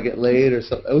or I Want to Get Laid or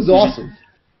something. It was awesome.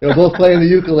 They were both playing the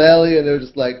ukulele, and they were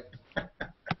just like,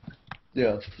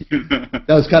 that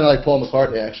was kind of like Paul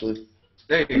McCartney actually.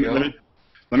 There you go.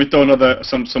 Let me throw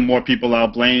some more people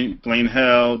out. Blaine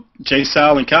Hell, Jay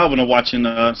Sal, and Calvin are watching.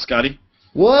 Scotty.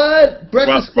 What?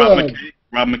 Breakfast Club.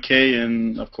 Rob McKay,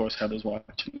 and of course Heather's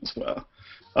watching as well.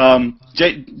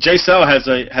 Jay Sal has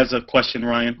a question,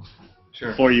 Ryan.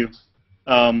 Sure. For you.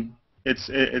 It's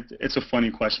a funny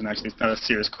question actually. It's not a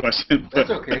serious question. But,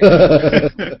 that's okay.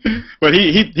 But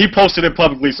he posted it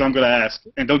publicly, so I'm gonna ask,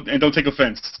 and don't take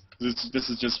offense. This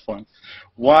is just fun.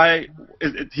 Why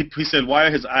he said, why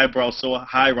are his eyebrows so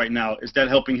high right now? Is that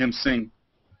helping him sing?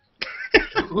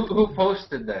 Who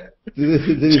posted that?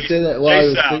 Did he say that while he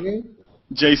was singing?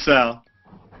 Jay Sal.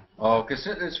 Oh, because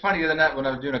it's funny than that. When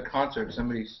I was doing a concert,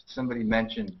 somebody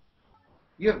mentioned,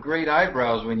 you have great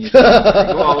eyebrows when you sing.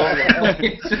 They go all over the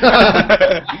place.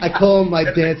 I call them my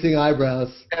dancing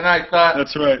eyebrows. And I thought,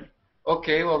 That's right.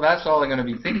 okay, well, that's all I'm going to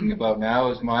be thinking about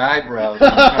now is my eyebrows.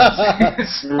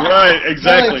 Right,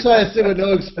 exactly. Like trying to sit with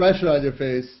no expression on your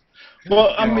face.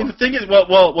 Well, I mean, the thing is,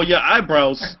 well, your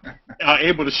eyebrows are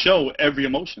able to show every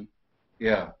emotion.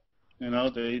 Yeah. You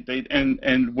know,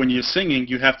 and when you're singing,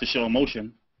 you have to show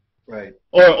emotion. Right.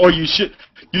 Or you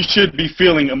should be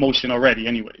feeling emotion already,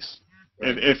 anyways.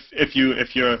 Right. If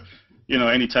you're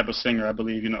any type of singer, I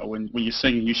believe when you're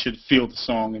singing, you should feel the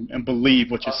song and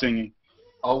believe what you're singing.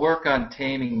 I'll work on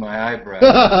taming my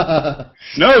eyebrows.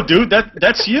 No, dude,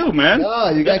 that's you, man. No,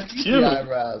 you got kinky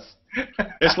eyebrows.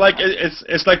 It's like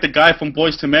the guy from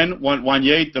Boyz II Men,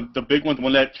 Wanye, the big one, the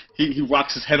one that he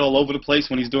rocks his head all over the place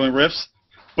when he's doing riffs,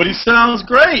 but he sounds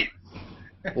great.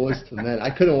 Boyz II Men. I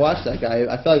couldn't watch that guy.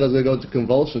 I felt like I was gonna go into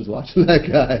convulsions watching that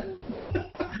guy.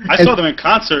 I saw them in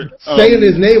concert. Saying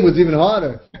his name was even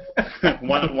harder.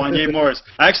 Wanye Morris.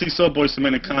 I actually saw Boyz II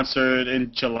Men in concert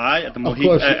in July at the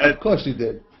Mohegan. Of course you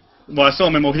did. Well, I saw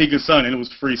him in Mohegan Sun, and it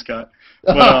was free, Scott.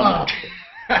 But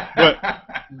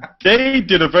they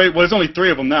did there's only 3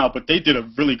 of them now, but they did a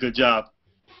really good job.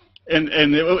 And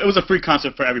it was a free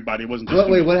concert for everybody. It wasn't just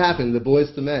wait, what happened? The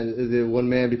Boyz II Men? Did one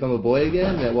man become a boy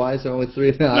again? Why is there only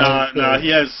 3 now? No. He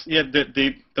had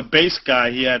the bass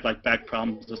guy. He had like back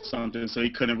problems or something, so he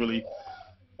couldn't really.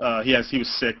 He was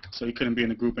sick, so he couldn't be in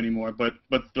the group anymore. But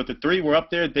the 3 were up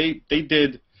there. They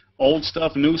did old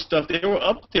stuff, new stuff. They were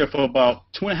up there for about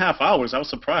 2.5 hours. I was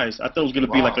surprised. I thought it was gonna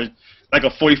be like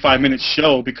a 45-minute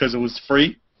show because it was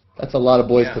free. That's a lot of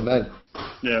Boyz II Men.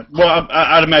 Yeah. Well,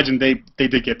 I'd imagine they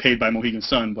did get paid by Mohegan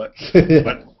Sun, but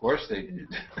of course they did.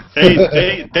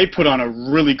 They put on a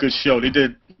really good show. They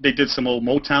did some old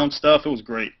Motown stuff. It was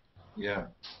great. Yeah.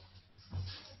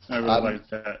 I really liked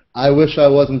that. I wish I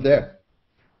wasn't there.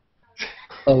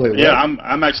 Oh wait. Yeah,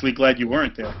 I'm actually glad you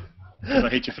weren't there. 'Cause I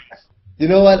hate your face. You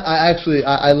know what? I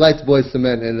liked Boyz II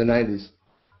Men in the '90s,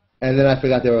 and then I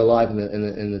forgot they were alive in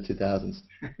the 2000s.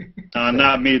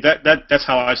 Not me. That's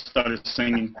how I started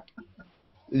singing.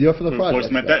 You're from the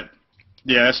project.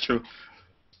 Yeah, that's true.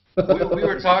 We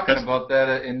were talking about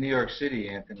that in New York City,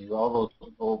 Anthony. All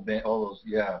those,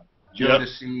 yeah,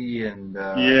 Jodeci and.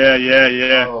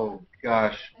 Yeah. Oh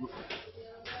gosh.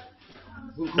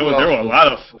 There were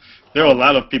a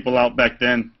lot of people out back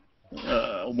then.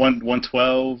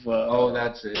 112. Oh,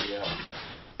 that's it. Yeah.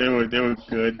 They were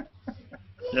good. Yeah,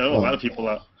 there were a lot of people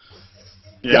out.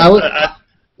 Yeah,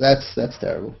 that's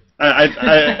terrible.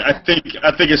 I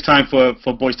think it's time for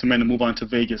Boyz II Men to move on to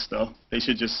Vegas, though. They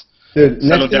should just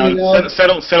settle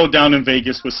down in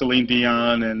Vegas with Celine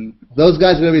Dion and. Those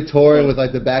guys are gonna be touring with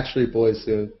like the Backstreet Boys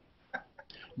soon.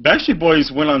 Backstreet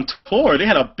Boys went on tour. They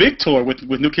had a big tour with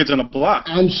New Kids on the Block.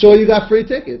 I'm sure you got free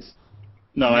tickets.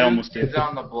 No, I almost did. Kids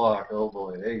on the Block. Oh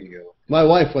boy, there you go. My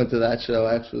wife went to that show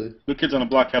actually. New Kids on the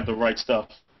Block have the right stuff.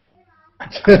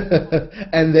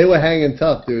 And they were hanging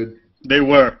tough, dude. They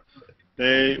were.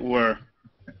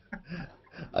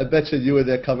 I bet you were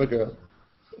their cover girl.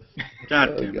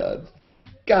 God damn. God.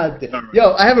 God damn. Right.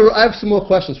 Yo, I have some more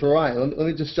questions for Ryan. Let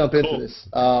me just jump into this.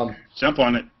 Jump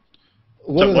on it.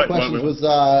 One of the questions was,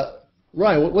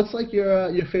 Ryan, what's like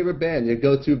your favorite band, your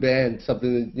go-to band,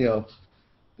 something that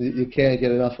you can't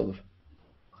get enough of?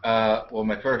 Well,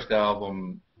 my first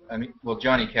album,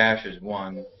 Johnny Cash is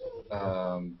one.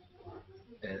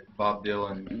 Bob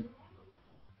Dylan,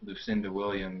 Lucinda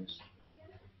Williams,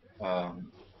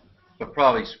 but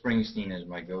probably Springsteen is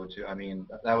my go-to.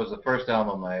 That was the first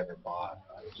album I ever bought.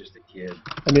 I was just a kid.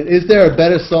 Is there a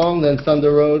better song than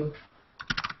Thunder Road?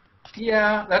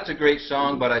 Yeah, that's a great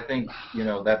song, but I think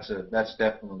that's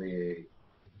definitely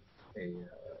a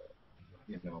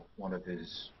one of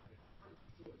his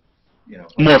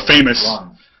more famous.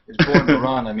 Run. It's Born to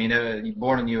Run.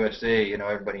 Born in USA.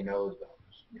 Everybody knows those.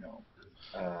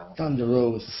 Thunder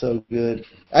Road was so good.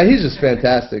 He's just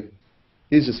fantastic.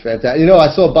 I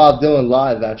saw Bob Dylan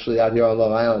live actually out here on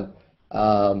Long Island,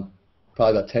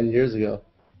 probably about 10 years ago.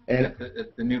 And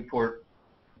at the Newport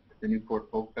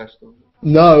Folk Festival.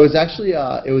 No, it was actually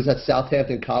it was at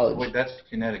Southampton College. Wait, that's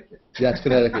Connecticut. Yeah, it's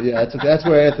Connecticut. Yeah, that's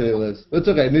where Anthony lives. It's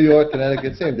okay. New York,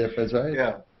 Connecticut, same difference, right?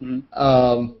 Yeah.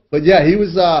 Mm-hmm. But yeah, he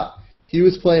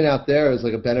was playing out there. It was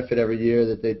like a benefit every year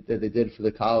that they did for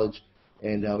the college,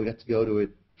 and we got to go to it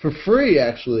for free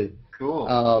actually. Cool.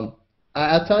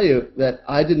 I'll tell you that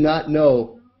I did not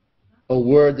know a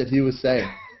word that he was saying.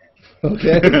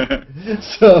 Okay,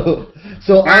 so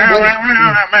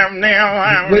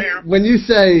when you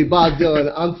say Bob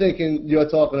Dylan, I'm thinking you're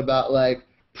talking about like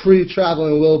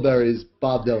pre-traveling Wilburys,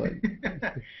 Bob Dylan.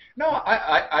 No,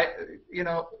 you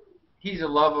know, he's a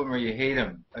love him or you hate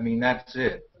him. I mean, that's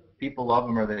it. People love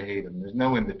him or they hate him. There's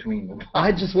no in between them.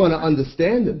 I just want to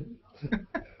understand him.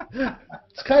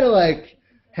 It's kind of like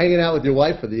hanging out with your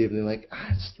wife for the evening. Like,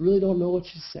 I just really don't know what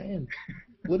she's saying.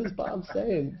 What is Bob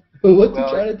saying? What's he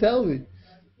trying to tell me?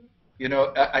 You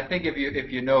know, I think if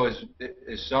you know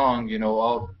his songs, you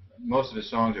know, most of his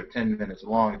songs are 10 minutes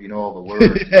long if you know all the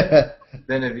words. Yeah.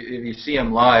 Then if you see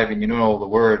him live and you know all the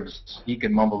words, he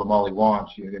can mumble them all he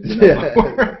wants. You know the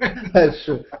words. That's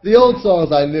true. The old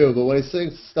songs I knew, but when he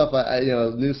sings stuff,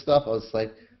 new stuff, I was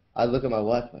like, I look at my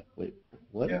wife like, wait,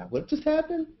 what? Yeah. What just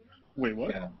happened? Wait,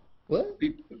 what? Yeah. What?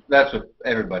 That's what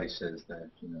everybody says. That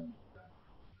you know.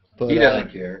 But, He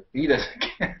doesn't care. He doesn't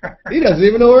care. He doesn't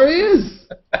even know where he is.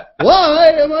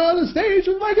 Why am I on the stage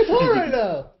with my guitar right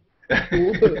now?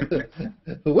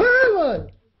 Where am I?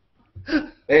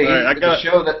 Hey, Right,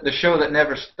 the show that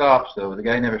never stops though. The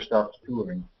guy never stops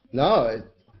touring. No,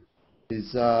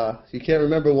 he can't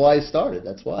remember why he started.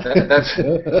 That's why.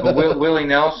 Willie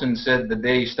Nelson said the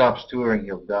day he stops touring,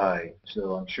 he'll die.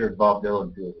 So I'm sure Bob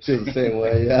Dylan feels the same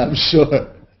way. Yeah, I'm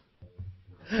sure.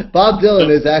 Bob Dylan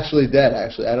is actually dead.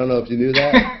 Actually, I don't know if you knew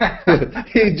that.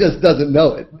 He just doesn't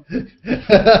know it.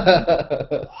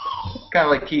 kind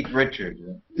of like Keith Richards.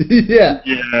 Yeah.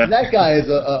 Yeah. That guy is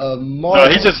a marvel.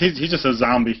 No, he's just a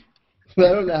zombie. I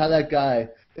don't know how that guy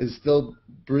is still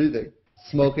breathing,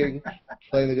 smoking,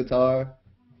 playing the guitar.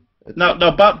 No,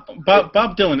 Bob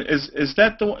Dylan is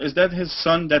that his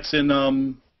son that's in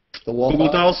The Google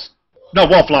Wallflowers? Dolls? No,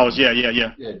 Wallflowers. Yeah.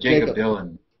 Yeah, Jacob Jacob.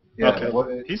 Dylan. Yeah,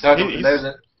 Okay.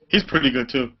 He's pretty good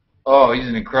too. Oh, he's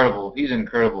an incredible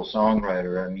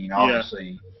songwriter. I mean,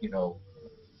 obviously, you know,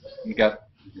 you got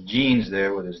the genes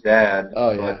there with his dad.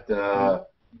 Oh yeah. But I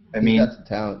He's mean, got some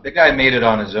talent. the guy made it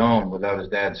on his own without his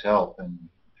dad's help and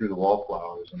through the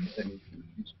Wallflowers, and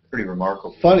it's pretty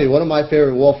remarkable. Funny, one of my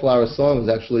favorite Wallflowers songs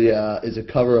actually is a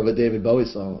cover of a David Bowie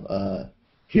song,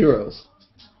 "Heroes."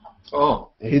 Oh,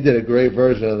 He did a great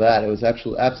version of that. It was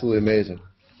actually absolutely amazing.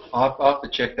 I'll have to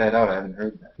check that out. I haven't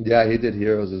heard that. Yeah, he did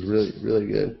 "Heroes." It was really, really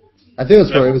good. I think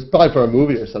it was probably for a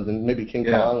movie or something, maybe King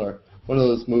Kong or one of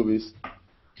those movies.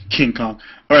 King Kong.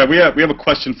 All right, we have a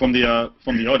question from the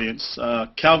audience.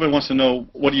 Calvin wants to know,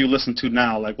 what do you listen to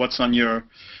now? Like, what's in your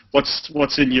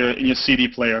CD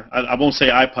player? I won't say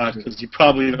iPod because you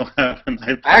probably don't have an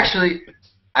iPod. I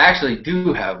actually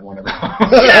do have one of those.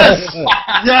 Yes,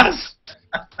 yes.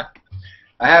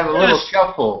 I have a little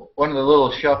shuffle, one of the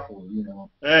little shuffles, you know.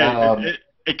 Hey,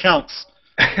 it counts.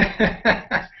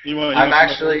 Who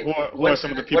are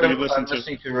some of the people you listen to? I'm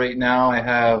listening to right now. I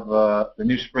have the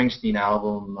new Springsteen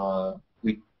album,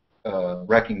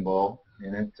 Wrecking Ball,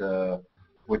 in it,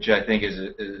 which I think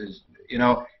is you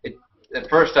know, at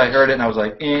first I heard it and I was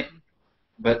like, eh,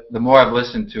 but the more I've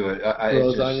listened to it,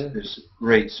 there's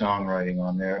great songwriting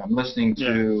on there. I'm listening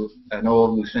to an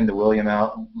old Lucinda Williams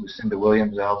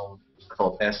album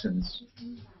called Essence.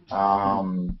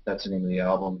 That's the name of the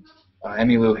album.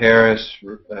 Emmylou Harris,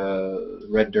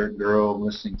 Red Dirt Girl, I'm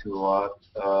listening to a lot.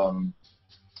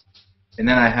 And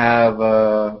then I have,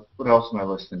 what else am I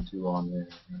listening to on there?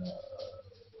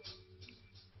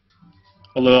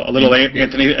 A little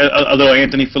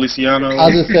Anthony Feliciano. I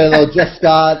was just saying a little Jeff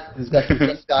Scott. He's got some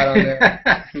Jeff Scott on there.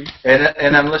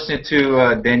 and I'm listening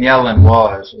to Danielle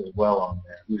Lanois as well on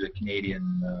there, who's a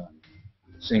Canadian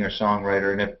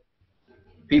singer-songwriter. And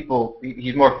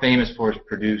he's more famous for his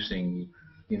producing.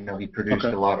 You know, he produced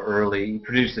a lot early. He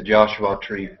produced the Joshua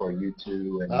Tree for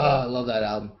U2. And, I love that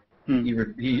album. He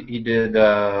did,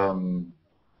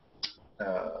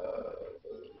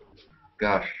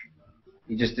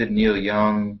 he just did Neil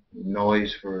Young,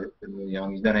 Noise for Neil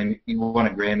Young. He won a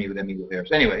Grammy with Emmylou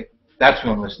Harris. Anyway, that's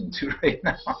what I'm listening to right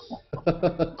now.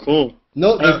 Cool.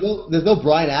 No, there's no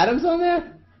Bryan Adams on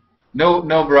there? No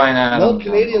Bryan Adams. No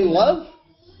Canadian Love?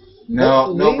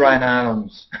 No Bryan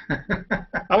Adams.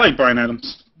 I like Bryan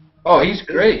Adams. Oh, he's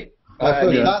great. My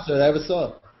first concert I ever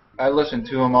saw. I listened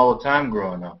to him all the time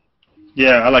growing up.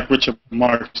 Yeah, I like Richard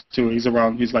Marx too. He's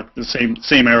like the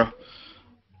same era.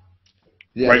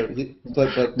 Yeah, right.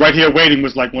 But Right Here Waiting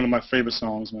was like one of my favorite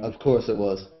songs, man. Of course it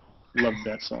was. Love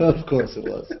that song. Of course it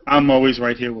was. I'm always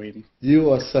right here waiting. You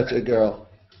are such a girl.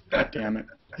 God damn it.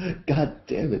 God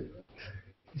damn it.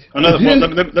 Let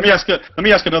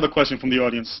me ask another question from the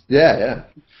audience. Yeah.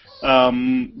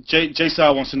 Jay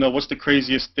Sal wants to know, what's the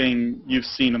craziest thing you've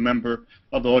seen a member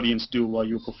of the audience do while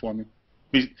you were performing,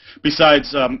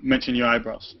 besides mention your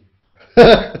eyebrows?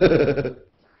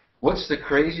 What's the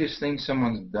craziest thing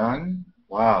someone's done?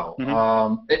 Wow.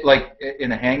 Mm-hmm. Like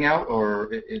in a hangout or?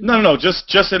 No.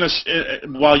 Just in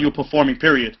while you're performing.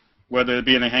 Period. Whether it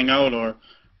be in a hangout or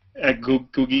at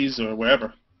Googie's or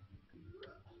wherever.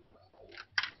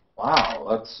 Wow,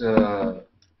 that's.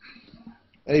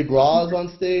 Any bras on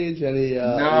stage? Any?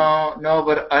 No,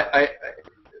 but I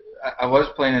was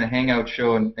playing in a hangout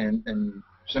show and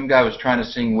some guy was trying to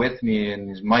sing with me and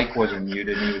his mic wasn't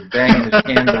muted and he was banging his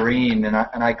tambourine and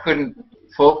I couldn't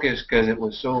focus because it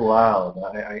was so loud.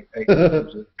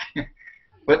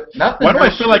 But nothing. Why do I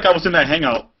feel like I was in that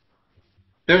hangout?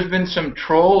 There's been some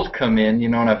trolls come in, you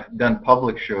know, and I've done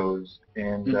public shows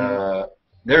and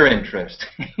they're interesting.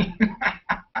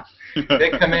 They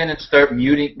come in and start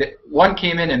muting. One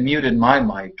came in and muted my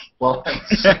mic while I'm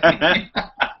singing.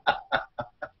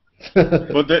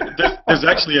 Well, there's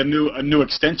actually a new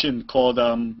extension called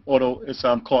It's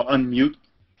called Unmute.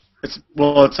 It's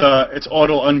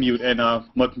auto unmute, and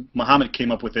Muhammad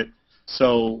came up with it.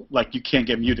 So like you can't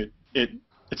get muted.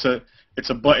 It's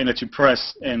a button that you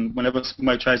press, and whenever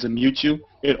somebody tries to mute you,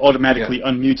 it automatically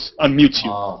unmutes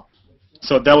you.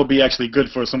 So that would be actually good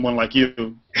for someone like you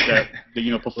that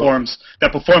performs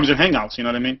in hangouts. You know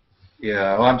what I mean?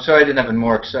 Yeah. Well, I'm sorry I didn't have a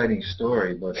more exciting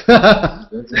story, but I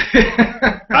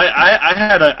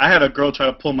had a girl try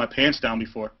to pull my pants down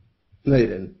before. No, you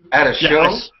didn't. At a show?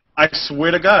 Yeah, I swear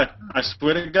to God.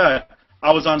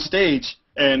 I was on stage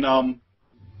and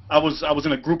I was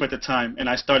in a group at the time and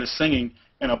I started singing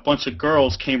and a bunch of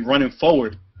girls came running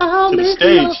forward to the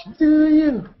stage.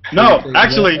 No,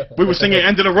 actually, we were singing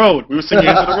End of the Road.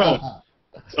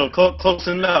 So close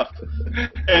enough.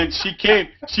 And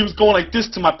she was going like this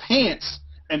to my pants,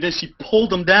 and then she pulled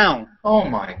them down. Oh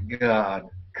my God.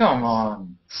 Come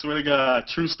on. Swear to God,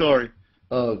 true story.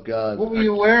 Oh God. What were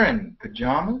you wearing?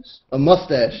 Pajamas? A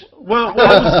mustache. Well,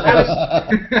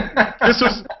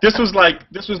 this was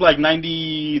like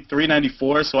 93,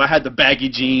 94, so I had the baggy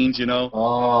jeans, you know.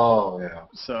 Oh yeah.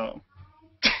 So.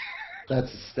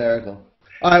 That's hysterical.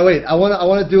 All right, wait. I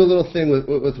want to do a little thing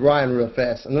with Ryan real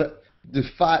fast. I'm gonna do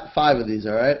five of these.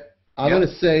 All right. I'm gonna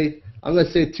say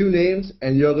two names,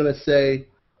 and you're gonna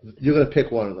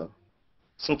pick one of them.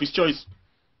 Sophie's choice.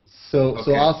 So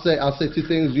I'll say two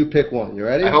things. You pick one. You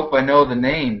ready? I hope I know the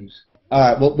names. All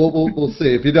right. We'll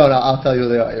see. If you don't, I'll tell you who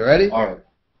they are. You ready? All right.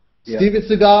 Yeah. Steven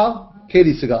Seagal,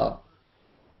 Katie Seagal.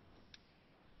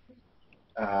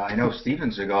 I know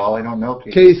Steven Seagal. I don't know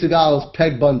Katie. Katie Seagal is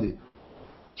Peg Bundy.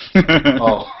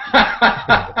 Oh.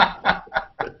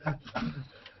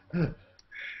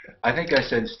 I think I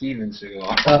said Steven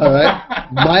Seagal. All right.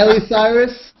 Miley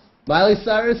Cyrus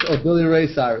or Billy Ray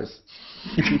Cyrus?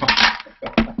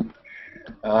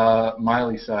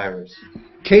 Miley Cyrus.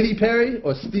 Katy Perry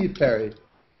or Steve Perry?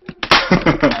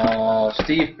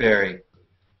 Steve Perry.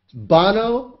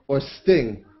 Bono or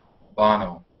Sting?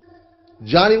 Bono.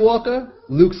 Johnny Walker,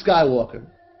 Luke Skywalker.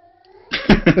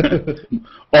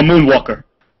 Or Moonwalker.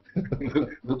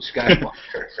 Luke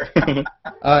Skywalker.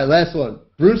 All right, last one.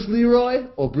 Bruce Leroy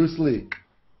or Bruce Lee?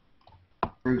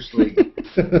 Bruce Lee.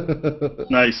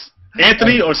 Nice.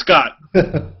 Anthony or Scott?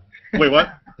 Wait, what?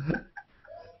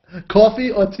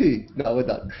 Coffee or tea? No, we're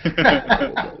done.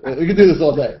 We can do this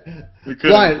all day. We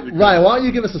could. Ryan, why don't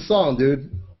you give us a song,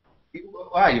 dude?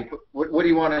 Why? What do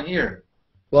you want to hear?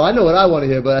 Well, I know what I want to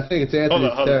hear, but I think it's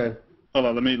Anthony's turn. Hold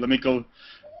on. Let me go.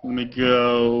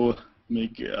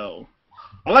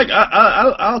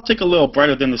 I'll take a little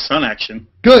Brighter Than the Sun action.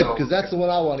 Good, because that's the one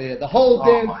I want to hear. The whole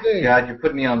damn thing. God, you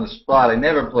put me on the spot. I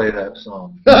never play that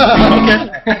song. Okay.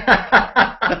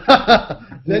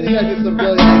 Then you got to do some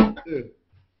brilliant too.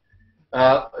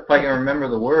 If I can remember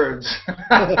the words.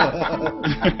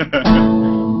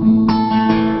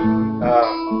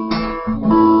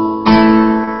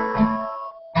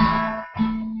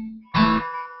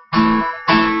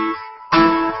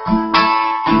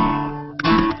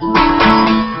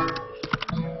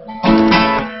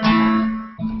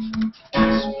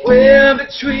 Where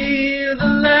between the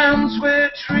lands where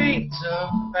trees are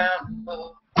bound.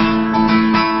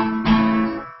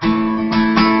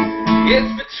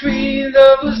 It's between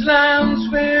those lands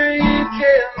where you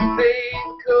can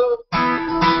make up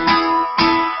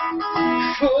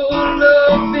for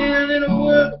loving in a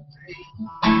world of pain.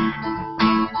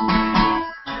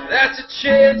 That's a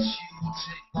chance you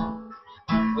take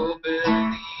for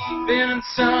believing in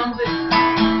something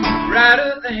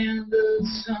brighter than the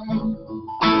sun.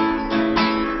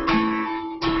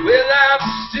 Well, I've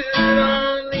stood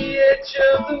on the edge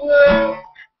of the world,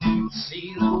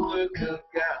 seen the work of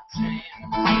God's hand.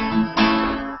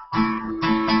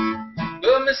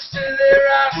 But mister, there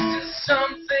are still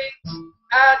some things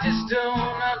I just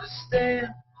don't understand.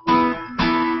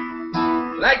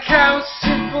 Like how a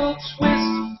simple twist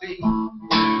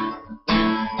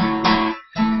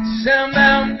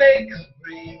somehow make a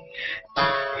break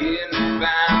in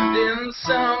finding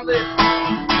something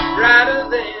brighter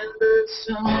than the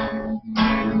sun,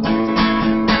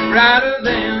 brighter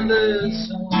than the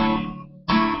sun,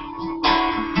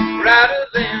 brighter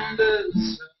than the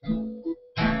sun.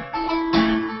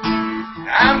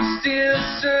 I'm still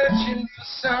searching for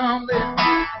something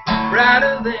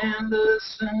brighter than the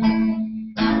sun.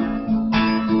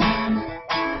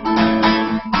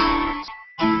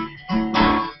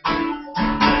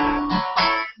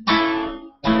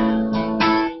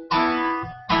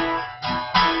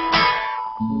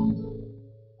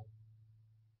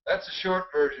 That's a short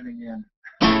version again.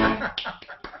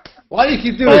 Why do you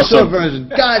keep doing a short version?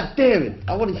 God damn it!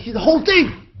 I want to hear the whole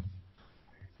thing.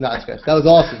 No, it's good. That was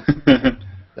awesome.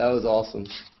 That was awesome.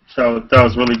 So that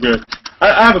was really good.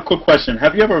 I have a quick question.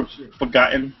 Have you ever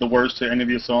forgotten the words to any of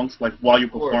your songs, like while you're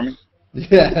performing?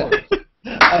 Yeah.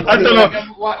 I don't know.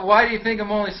 Why do you think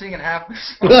I'm only singing half the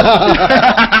song?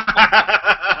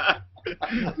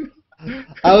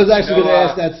 I was actually going to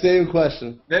ask that same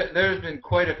question. There's been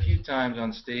quite a few times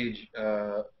on stage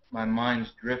my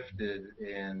mind's drifted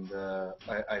and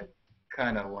I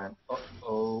kind of went,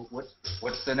 oh,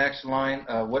 what's the next line?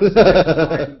 What's the next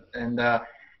line? And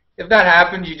if that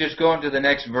happens, you just go into the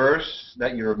next verse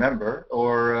that you remember,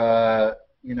 or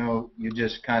you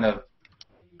just kind of.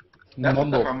 That's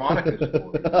what the harmonica is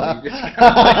for.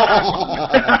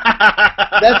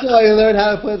 That's why you learn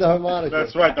how to play the harmonica.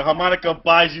 That's right. The harmonica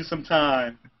buys you some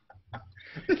time.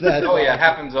 Oh yeah, it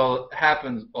happens all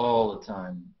the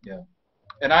time. Yeah,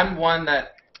 and I'm one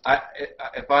that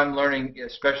if I'm learning,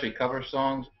 especially cover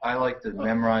songs, I like to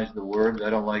memorize the words. I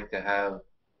don't like to have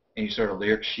any sort of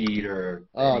lyric sheet or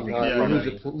anything.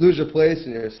 You lose your place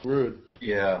and you're screwed.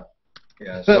 Yeah,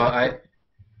 yeah. So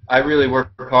I really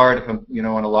work hard if I'm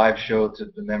on a live show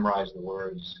to memorize the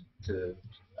words.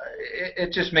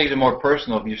 It just makes it more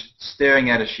personal if you're staring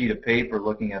at a sheet of paper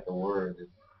looking at the word.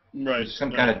 Right. There's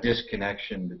some kind of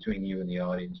disconnection between you and the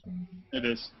audience. It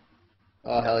is.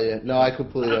 Oh hell yeah! No, I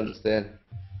completely understand.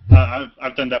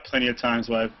 I've done that plenty of times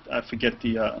where I forget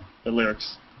the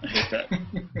lyrics. I hate that.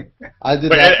 I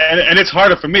did that. And it's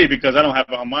harder for me because I don't have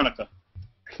a harmonica.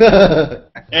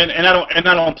 and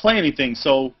I don't play anything.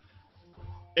 So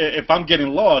if I'm getting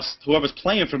lost, whoever's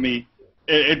playing for me,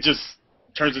 it just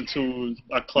turns into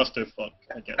a clusterfuck,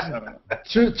 I guess. I don't know.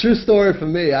 True story for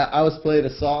me. I was playing a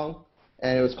song,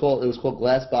 and it was called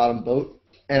Glass Bottom Boat,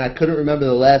 and I couldn't remember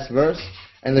the last verse,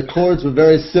 and the chords were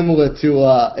very similar to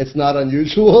It's Not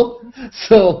Unusual,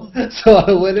 so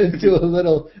I went into a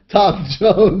little Tom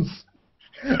Jones,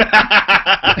 and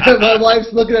my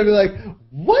wife's looking at me like,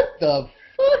 what the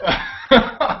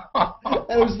fuck?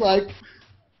 And it was like,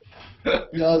 I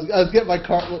was getting my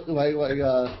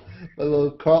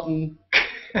little Carlton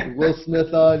Will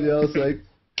Smith on, it's like,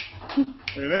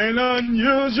 it ain't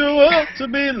unusual to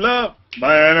be loved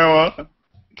by anyone.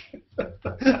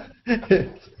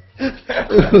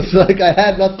 It was like I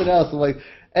had nothing else. I'm like,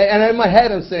 and in my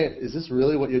head I'm saying, is this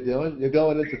really what you're doing? You're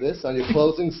going into this on your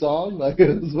closing song? Like,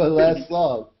 this is my last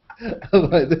song. I'm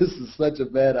like, this is such a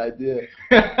bad idea.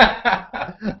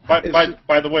 By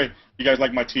the way, you guys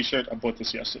like my T-shirt? I bought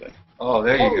this yesterday. Oh,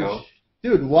 there you go.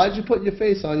 Dude, why'd you put your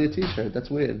face on your T-shirt? That's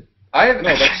weird. I have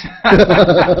no.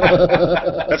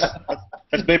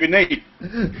 That's Baby Nate.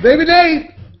 Baby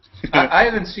Nate. I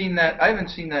haven't seen that. I haven't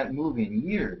seen that movie in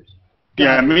years.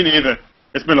 Yeah, me neither.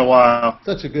 It's been a while.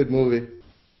 Such a good movie.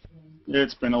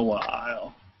 It's been a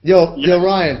while. Yo,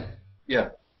 Ryan. Yeah.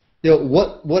 Yo,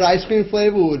 what ice cream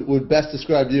flavor would best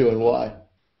describe you and why?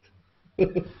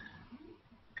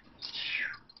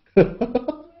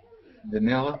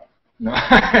 Vanilla? No.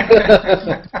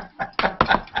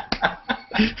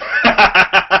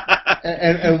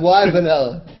 and why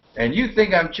vanilla? And you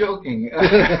think I'm joking?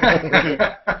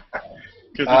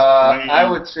 I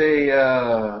would say,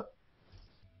 I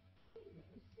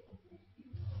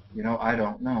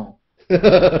don't know.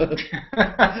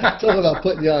 Talk about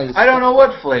putting you on. I don't know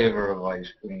what flavor of ice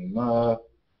cream.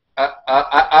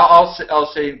 I'll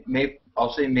say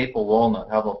maple walnut.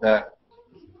 How about that?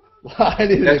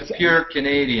 That's pure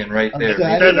Canadian right there.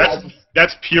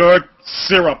 That's pure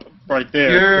syrup right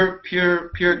there. Pure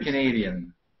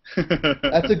Canadian.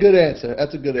 That's a good answer.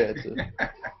 That's a good answer.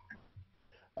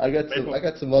 I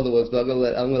got some other ones, but I'm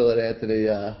gonna let Anthony.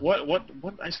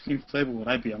 What ice cream flavor would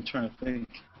I be? I'm trying to think.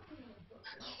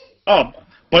 Oh,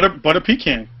 butter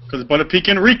pecan, because butter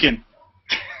pecan Rican.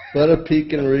 Butter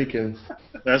pecan Rican.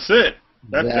 That's it.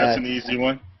 That's an easy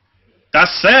one.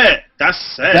 That's it.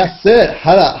 That's it.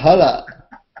 Hala.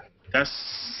 That's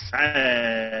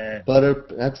it. Butter.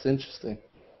 That's interesting.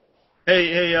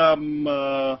 Hey,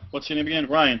 what's your name again?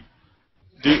 Ryan.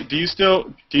 do you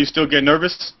still get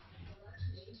nervous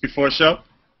before a show?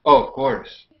 Oh, of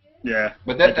course. Yeah.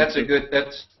 But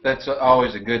that's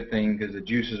always a good thing because the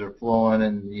juices are flowing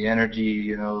and the energy,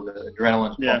 you know, the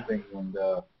adrenaline's pumping, and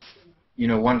you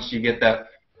know, once you get that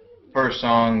first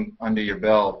song under your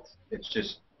belt, it's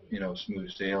just, you know,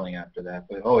 smooth sailing after that.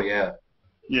 But oh yeah,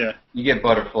 you get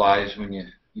butterflies when you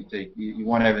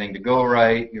want everything to go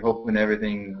right. You're hoping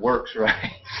everything works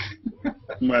right.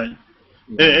 Right.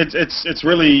 It's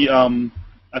really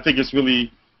I think it's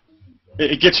really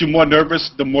it gets you more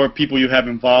nervous the more people you have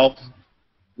involved.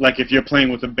 Like if you're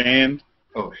playing with a band.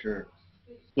 Oh sure.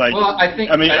 Like, well, I mean,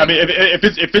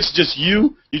 if it's just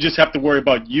you just have to worry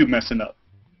about you messing up.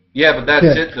 Yeah, but that's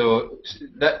it though.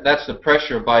 That's the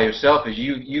pressure by yourself. Is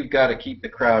you've got to keep the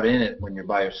crowd in it when you're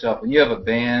by yourself. When you have a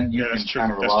band, you can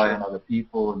kind of rely on other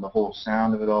people and the whole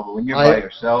sound of it all. But when you're by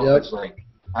yourself, it's like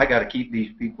I got to keep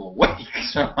these people awake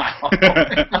somehow.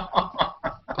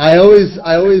 I always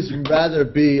rather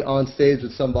be on stage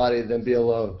with somebody than be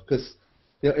alone, because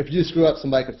you know, if you screw up,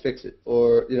 somebody could fix it,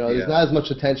 or you know, there's not as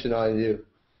much attention on you.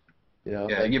 You know,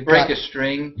 yeah, you break a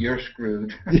string, you're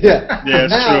screwed. Yeah,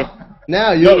 it's true.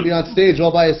 Now you're gonna be on stage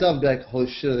all by yourself and be like, holy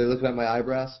shit, are they looking at my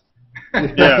eyebrows?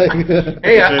 Yeah.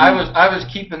 Hey, I was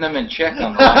keeping them in check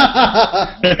on the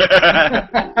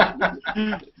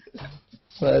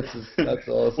That's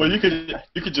awesome. Well, you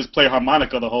could just play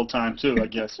harmonica the whole time too, I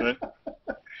guess, right?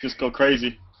 Just go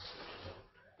crazy.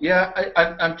 Yeah,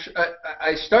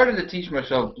 I started to teach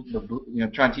myself,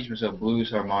 try and teach myself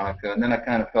blues harmonica, and then I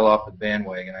kind of fell off the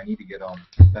bandwagon. I need to get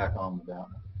back on with that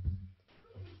one.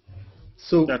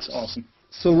 So that's awesome.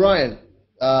 So Ryan,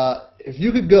 if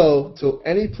you could go to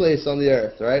any place on the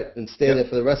earth, right, and stay there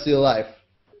for the rest of your life,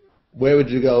 where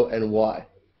would you go and why?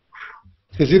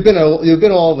 Because you've been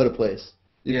all over the place.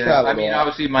 You've traveled. I mean,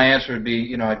 obviously my answer would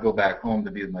be, I'd go back home to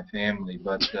be with my family,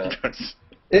 but.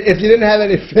 If you didn't have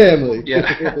any family.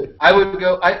 Yeah, I would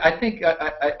go. I think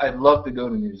I'd love to go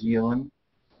to New Zealand.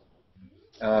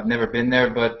 I've never been there,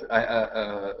 but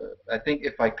I think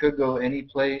if I could go any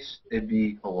place, it'd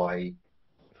be Hawaii.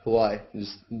 Hawaii,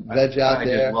 just veg out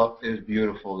there. It was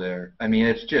beautiful there. I mean,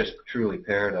 it's just truly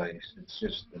paradise. It's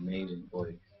just amazing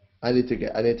place. I need to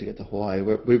get to Hawaii.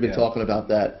 We've been talking about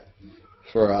that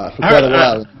for quite a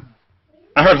while.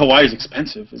 I heard Hawaii is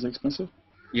expensive. Is it expensive?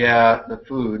 Yeah, the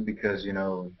food, because,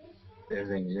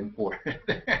 everything's imported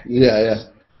there. Yeah.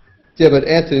 Yeah, but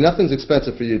Anthony, nothing's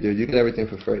expensive for you, dude. You get everything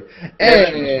for free.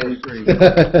 Everything's for free.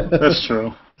 That's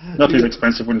true. Nothing's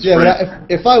expensive when it's free. Yeah,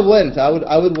 but if I went, I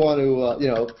would want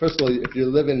to, first of all, if you're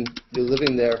living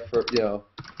there for,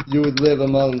 you would live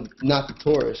among not the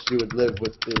tourists. You would live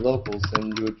with the locals,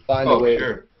 and you would find a way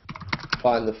to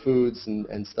find the foods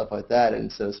and stuff like that,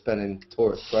 instead of spending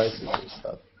tourist prices and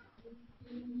stuff.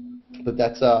 But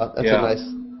that's a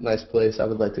nice place. I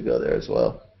would like to go there as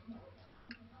well.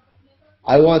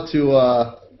 I want to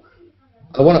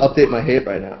update my hate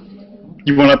right now.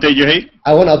 You want to update your hate?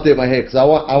 I want to update my hate because I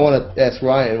want to ask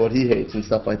Ryan what he hates and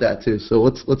stuff like that too. So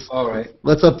let's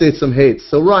let's update some hates.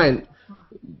 So Ryan,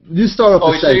 you start off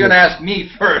the segment. So you're gonna ask me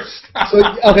first?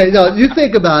 Okay, no, you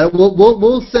think about it.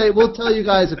 We'll tell you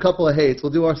guys a couple of hates.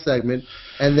 We'll do our segment,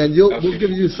 and then we'll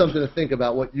give you something to think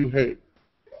about what you hate.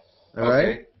 All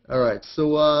right. All right.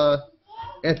 So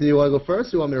Anthony, you want to go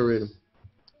first? Or you want me to read them?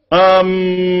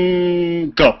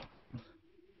 Go.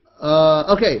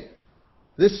 Okay.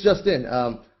 This just in.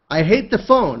 I hate the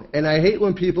phone, and I hate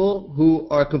when people who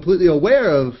are completely aware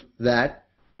of that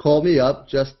call me up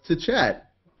just to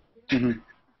chat. Mm-hmm.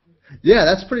 Yeah,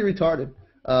 that's pretty retarded.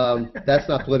 That's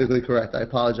not politically correct. I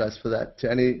apologize for that. To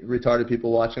any retarded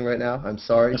people watching right now, I'm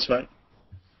sorry. That's right.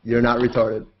 You're not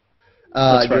retarded.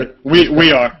 That's right.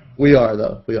 We are. We are,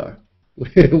 though. We are.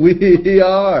 We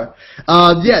are.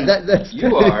 Yeah, that's...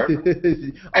 You are.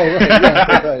 Oh, right.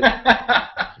 Yeah, right.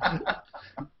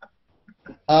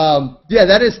 Yeah,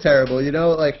 that is terrible.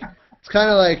 It's kind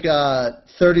of like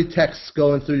 30 texts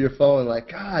going through your phone. Like,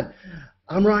 God,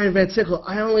 I'm Ryan Van Sickle.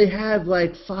 I only have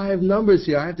like 5 numbers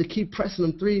here. I have to keep pressing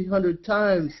them 300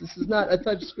 times. This is not a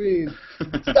touch screen.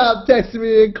 Stop texting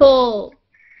me and call.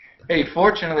 Hey,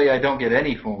 fortunately, I don't get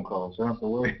any phone calls. I don't have to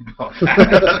worry about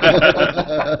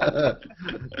that.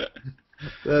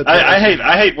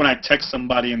 I hate when I text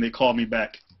somebody and they call me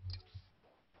back.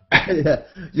 Yeah.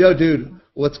 Yo, dude,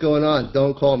 what's going on?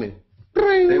 Don't call me.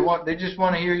 They just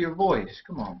want to hear your voice.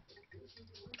 Come on.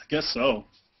 I guess so.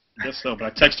 But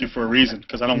I text you for a reason,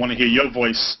 because I don't want to hear your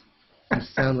voice. You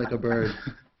sound like a bird.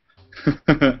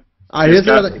 All right,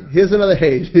 here's another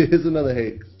hate. Here's another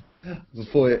hate.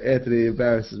 Before Anthony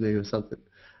embarrasses me or something.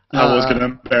 I was going to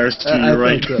embarrass you. You're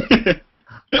right.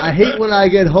 So. I hate when I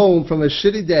get home from a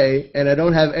shitty day and I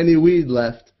don't have any weed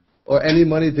left or any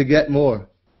money to get more.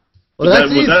 Well,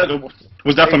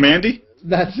 was that from Andy?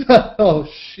 That's oh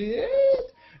shit.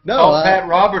 No, Pat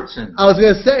Robertson. I was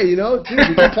gonna say, you know, dude,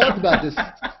 we just talked about this.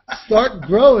 Start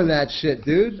growing that shit,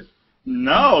 dude.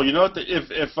 No, you know what? If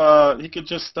he could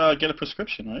just get a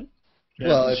prescription, right? Yeah,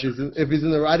 well, if he's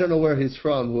in the, I don't know where he's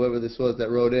from. Whoever this was that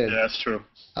wrote in. Yeah, that's true.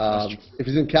 If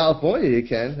he's in California, he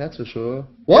can. That's for sure.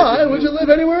 Why would you live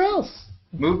anywhere else?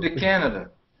 Move to Canada.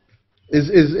 Is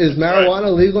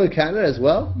marijuana legal in Canada as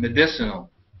well? Medicinal.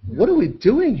 What are we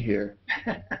doing here?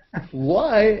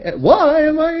 Why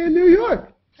am I in New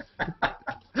York?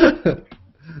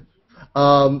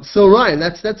 So Ryan,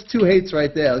 that's 2 hates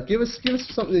right there. Give us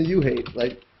something that you hate.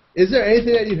 Like, is there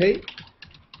anything that you hate?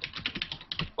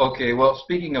 Okay, well,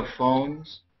 speaking of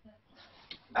phones,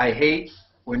 I hate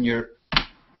when you're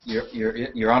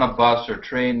on a bus or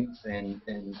train or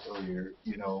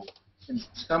and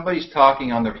somebody's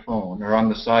talking on their phone or on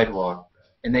the sidewalk,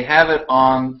 and they have it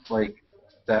on like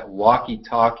that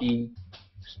walkie-talkie.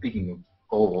 Speaking of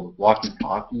old,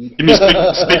 walkie-talkie. You mean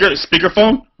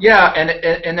speakerphone? Yeah,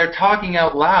 and they're talking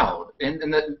out loud, and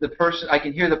the person, I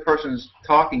can hear the person's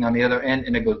talking on the other end,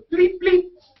 and it goes bleep bleep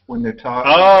when they're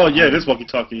talking. Oh yeah, it is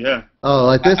walkie-talkie. Yeah. Oh,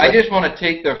 like this. I just want to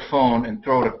take their phone and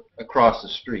throw it across the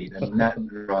street, and that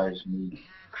drives me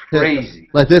crazy.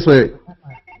 Like this way.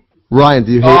 Ryan,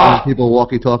 do you hate when people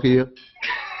walkie-talkie you?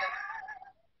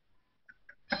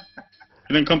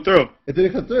 It didn't come through. It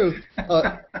didn't come through. Hold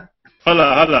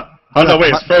on,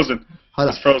 wait, it's frozen.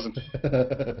 It's frozen.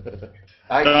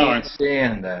 I can't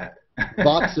stand that.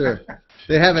 Boxer.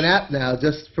 They have an app now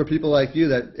just for people like you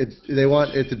that they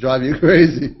want it to drive you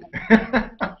crazy.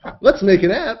 Let's make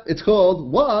an app. It's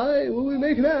called Why Will We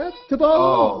Make an App to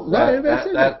Follow Ryan Van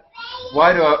Sickle.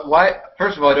 Why?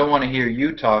 First of all, I don't want to hear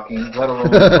you talking, let alone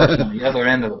the person on the other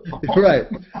end of the phone. Right.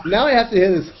 Now I have to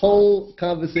hear this whole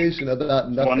conversation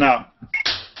about nothing. Well, now.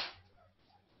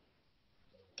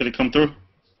 Did it come through?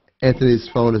 Anthony's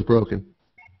phone is broken.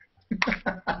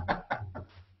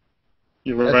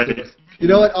 You were right. You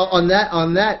know what? On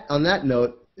that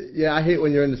note, yeah, I hate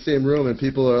when you're in the same room and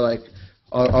people are like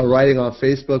are writing on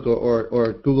Facebook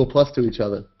or Google Plus to each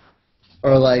other,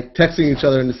 or like texting each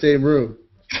other in the same room.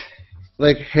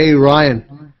 Like, hey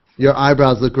Ryan, your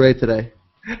eyebrows look great today.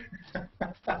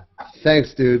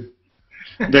 Thanks, dude.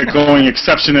 They're going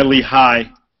exceptionally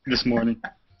high this morning.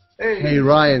 Hey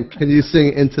Ryan, can you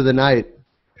sing Into the Night?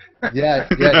 Yeah,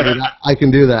 dude, I can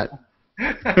do that.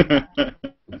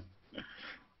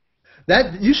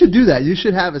 You should do that. You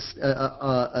should have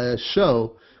a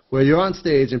show where you're on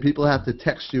stage and people have to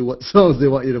text you what songs they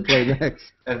want you to play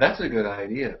next. And that's a good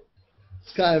idea.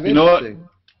 It's kind of interesting.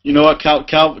 You know what?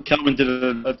 Calvin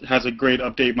has a great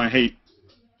update. My hate.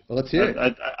 Well, let's hear it.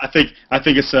 I think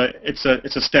it's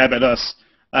a stab at us.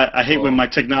 I hate when my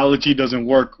technology doesn't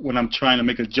work when I'm trying to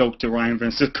make a joke to Ryan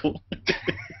Van Sickle.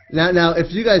 Now,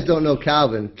 if you guys don't know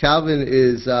Calvin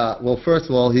is, well, first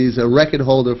of all, he's a record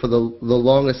holder for the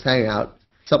longest hangout,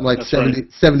 something like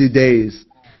 70 days,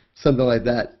 something like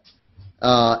that.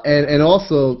 And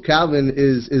also, Calvin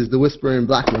is the whispering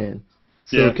black man.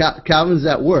 So yeah. Calvin's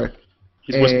at work.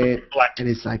 He's whispering black. And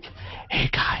he's like, hey,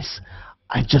 guys,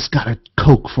 I just got a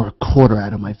Coke for $0.25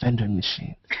 out of my vending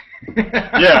machine.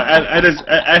 Yeah,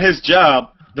 at his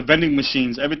job, the vending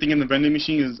machines, everything in the vending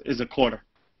machine is $0.25.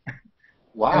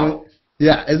 Wow.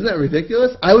 Yeah, isn't that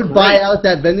ridiculous? I would buy out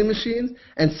that vending machine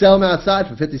and sell them outside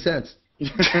for 50 cents.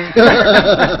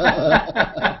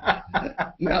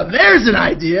 Now there's an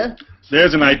idea.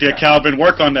 There's an idea, Calvin.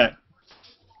 Work on that.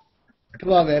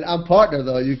 Come on, man. I'm partner,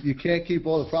 though. You can't keep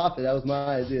all the profit. That was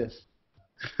my idea.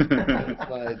 That's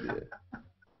my idea.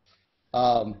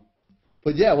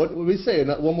 But yeah, what would we say?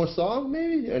 One more song,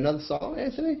 maybe? Another song,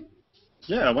 Anthony?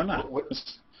 Yeah, why not? What,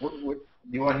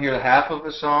 you want to hear half of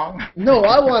a song? No,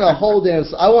 I want a whole damn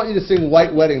song. I want you to sing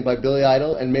White Wedding by Billy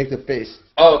Idol and make the face.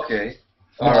 Okay.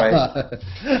 All right.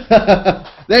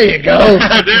 There you go.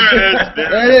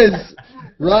 There it is.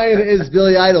 Ryan is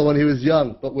Billy Idol when he was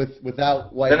young, but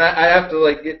without white. Then I have to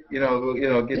like get get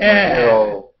my hair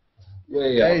all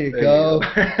way there up. You go.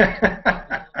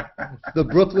 The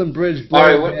Brooklyn Bridge. All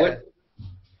right.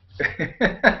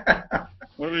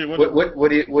 What do you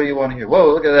want to hear?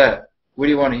 Whoa, look at that. What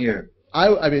do you want to hear?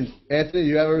 I mean, Anthony,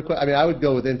 you have a request? I mean, I would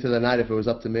go with Into the Night if it was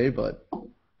up to me, but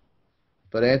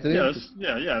Anthony.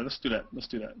 Yeah, let's do that.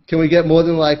 Can we get more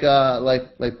than like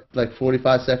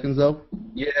 45 seconds though?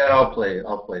 Yeah, I'll play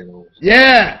those.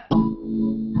 Yeah.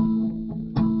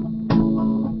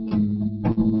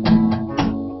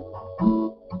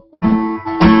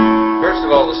 First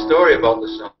of all, the story about the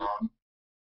song.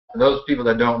 those people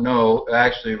that don't know, I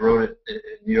actually wrote it in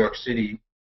New York City,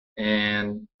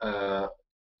 and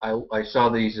I saw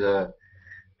these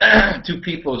two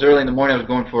people. It was early in the morning. I was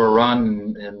going for a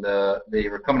run, and they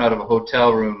were coming out of a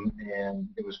hotel room, and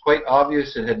it was quite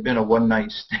obvious it had been a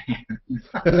one-night stand.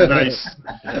 Nice.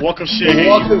 Walk of shame.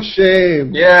 Walk of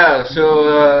shame. Yeah,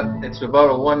 so it's about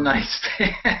a one-night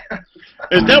stand.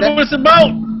 Is that what it's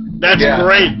about? That's Yeah.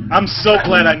 great. I'm so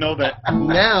glad I know that.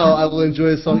 Now I will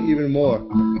enjoy the song even more.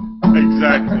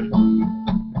 Exactly.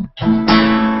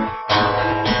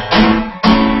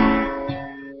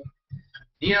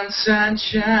 Neon sign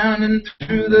shining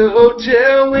through the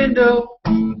hotel window,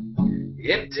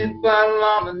 empty bottle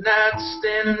on the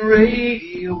nightstand and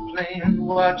radio playing.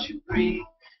 Watch you breathe,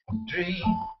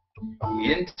 dream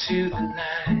into the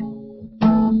night.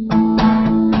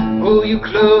 Hold you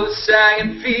close, I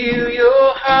can feel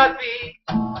your heartbeat,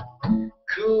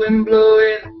 cool and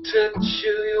blowing, touch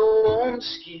of your warm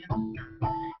skin.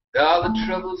 All the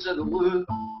troubles of the world,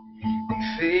 they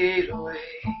fade away.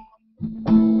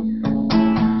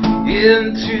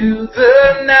 Into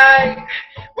the night,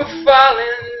 we're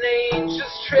falling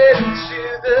angels tread into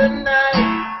the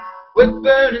night, where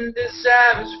burning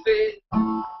desires fade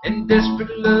and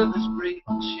desperate lovers break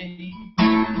the chain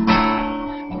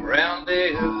around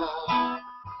their heart.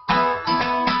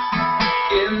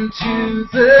 Into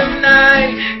the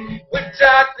night, where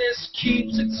darkness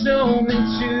keeps its home.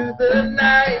 Into the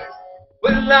night,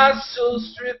 where lost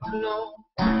souls drift alone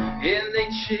and they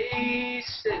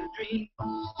chase their dreams.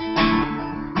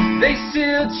 They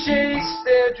still chase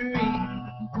their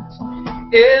dreams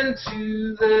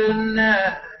into the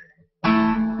night.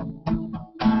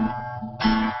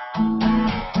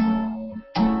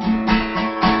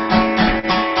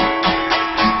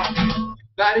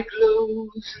 Body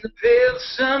glows in the pale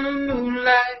summer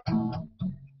moonlight,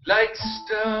 like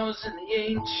stars in the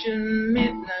ancient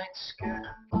midnight sky.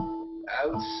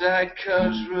 Outside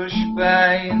cars rush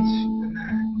by into the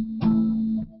night.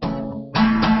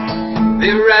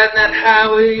 They ride that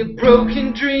highway of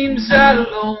broken dreams out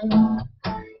alone,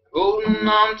 holding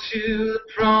on to the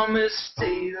promise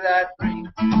daylight brings.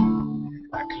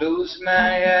 I close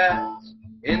my eyes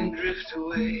and drift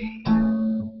away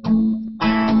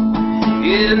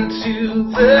into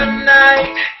the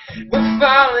night, where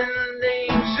fallen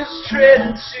angels tread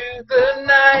into the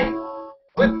night,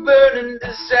 where burning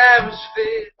desires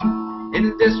fade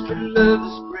and desperate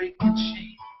lovers break the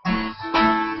chains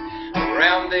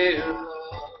around their hearts.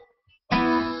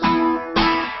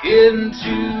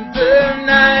 Into the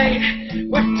night,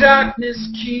 where darkness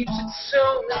keeps its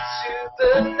home. Into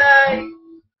the night,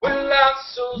 where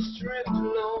lost souls drift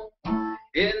alone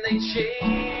and they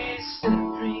chase their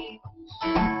dreams.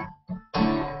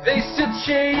 They still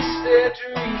chase their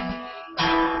dreams.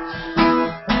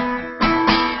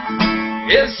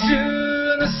 And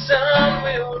soon the sun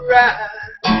will rise,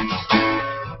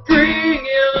 bringing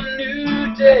a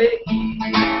new day.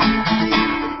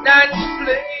 Night's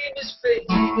flame is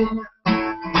fading,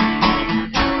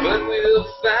 but we'll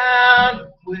find a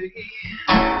way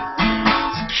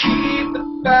to keep the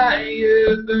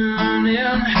fire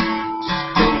burning. Just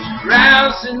close your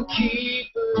eyes and keep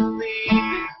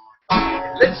believing.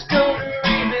 Let's go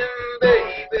dreaming,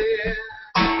 baby.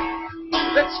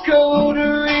 Let's go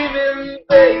dreaming,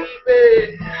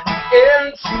 baby,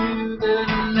 into the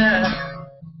night.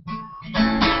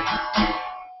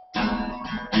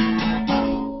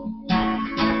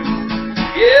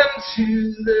 Into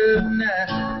the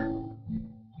night.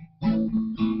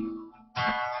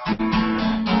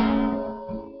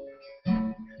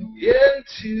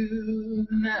 Into the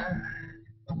night.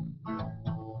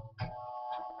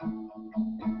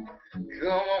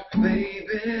 Come on,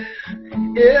 baby,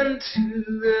 into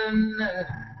the night.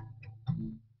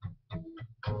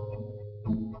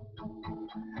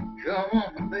 Come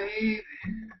on, baby,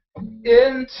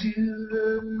 into the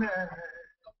night.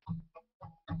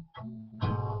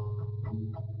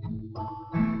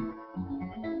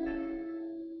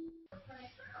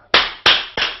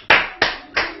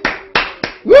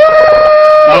 Woo!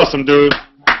 Awesome, dude.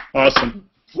 Awesome.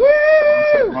 Woo!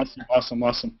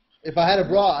 Awesome. If I had a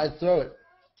bra, I'd throw it,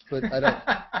 but I don't.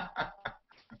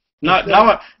 Now,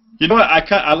 you know what?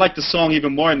 I like the song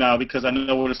even more now because I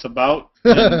know what it's about.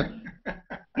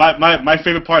 My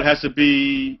favorite part has to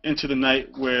be Into the Night,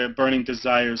 where burning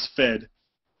desires fed.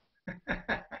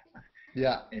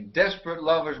 Yeah. And desperate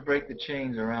lovers break the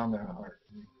chains around their heart.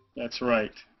 That's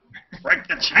right. Break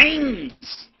the chains.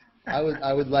 I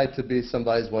would like to be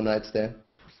somebody's one night stand.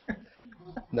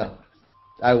 No,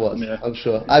 I was. Yeah. I'm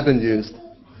sure. I've been used.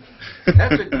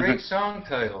 That's a great song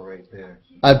title right there.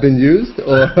 I've been used,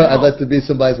 or I'd like to be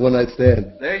somebody's one-night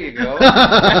stand. There you go.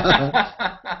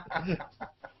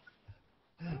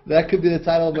 That could be the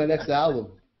title of my next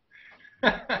album.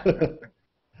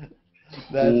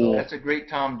 That's a great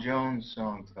Tom Jones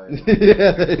song title.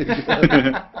 Yeah, there you go.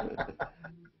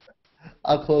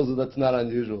 I'll close it. That's not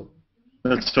unusual.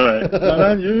 That's right. Not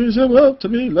unusual to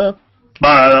be loved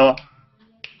by all.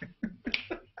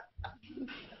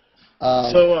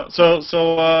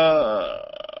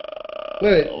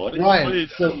 Wait, Ryan.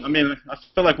 I mean, I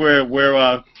feel like we're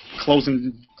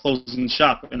closing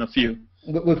shop in a few.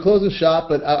 We're closing shop,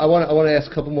 but I want to ask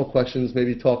a couple more questions.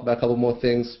 Maybe talk about a couple more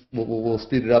things. We'll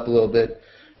speed it up a little bit.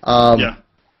 Yeah.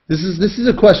 This is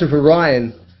a question for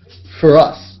Ryan, for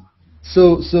us.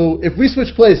 So if we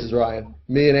switch places, Ryan,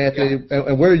 me and Anthony,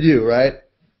 and we're you, right?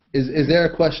 Is there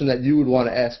a question that you would want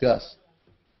to ask us?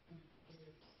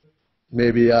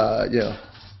 Maybe Now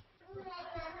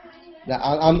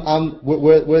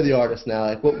we're the artists now.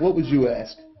 Like, what would you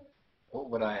ask? What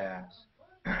would I ask?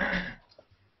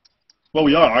 Well,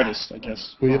 we are artists, I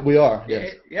guess. We are.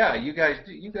 Yes. Yeah, you guys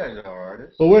are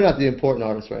artists. But we're not the important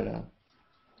artists right now.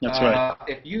 That's right.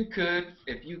 If you could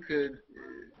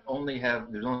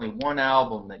there's only one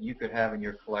album that you could have in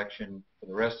your collection for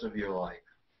the rest of your life,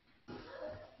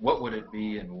 what would it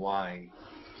be and why?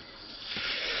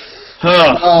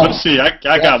 Let's see. I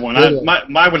got one.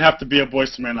 Mine would have to be a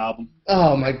Boyz II Men album.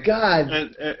 Oh my God!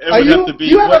 It would have to be.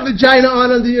 You have a vagina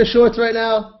on under your shorts right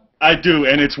now? I do,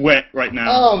 and it's wet right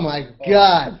now. Oh my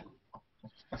God!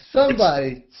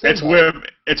 Somebody. It's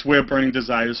where Burning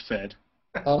Desire's fed.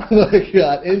 Oh my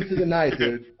God! Into the night,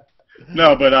 dude.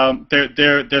 No, but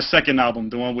their second album,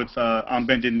 the one with On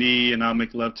Bended Knee and I'll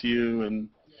Make Love to You and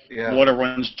Water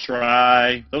Runs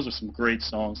Dry. Those are some great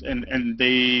songs. And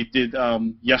they did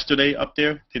Yesterday up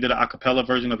there. They did an a cappella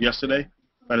version of Yesterday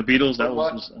by the Beatles.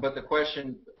 But the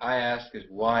question I ask is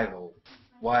why though?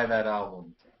 Why that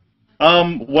album?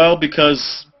 Well,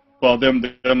 because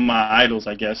they're my idols,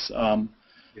 I guess. The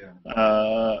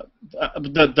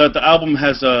album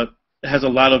has a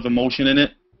lot of emotion in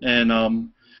it, and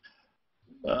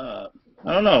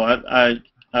I don't know.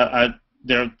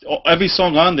 Every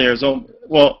song on there is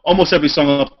almost every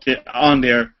song on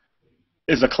there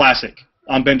is a classic.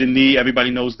 On Bended Knee, everybody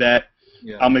knows that.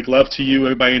 Yeah. I'll Make Love to You,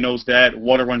 everybody knows that.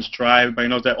 Water Runs Dry, everybody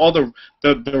knows that. All the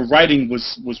writing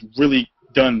was really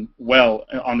done well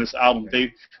on this album.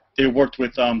 They worked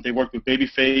with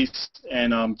Babyface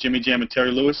and Jimmy Jam and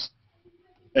Terry Lewis,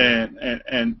 and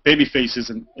Babyface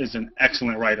is an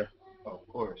excellent writer. Oh, of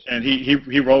course. And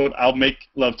he wrote I'll Make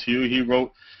Love to You. He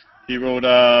wrote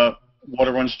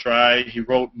Water Runs Dry. He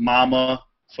wrote Mama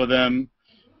for them.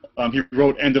 He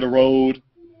wrote End of the Road.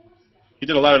 He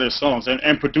did a lot of their songs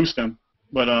and produced them.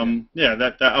 But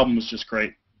that album was just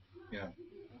great. Yeah.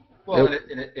 Well,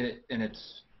 and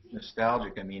it's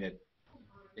nostalgic. I mean, it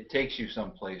takes you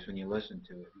someplace when you listen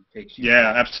to it. It takes you.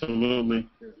 Yeah, absolutely.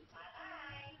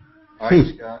 All right,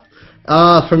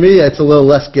 Scott. For me, it's a little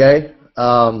less gay.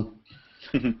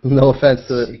 No offense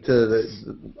to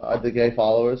the gay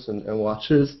followers and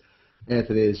watchers.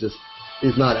 Anthony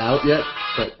he's not out yet,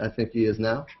 but I think he is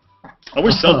now. I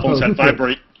wish cell phones had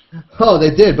vibrate. Oh,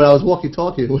 they did, but I was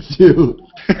walkie-talkie with you.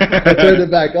 I turned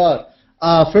it back on.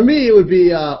 For me, it would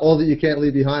be All That You Can't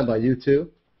Leave Behind by U2.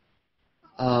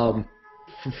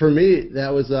 For me,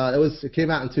 it came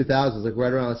out in 2000, like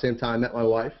right around the same time I met my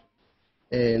wife,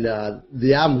 and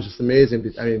the album was just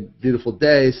amazing. I mean, Beautiful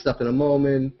Day, Stuck in a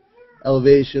Moment,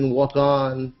 Elevation, Walk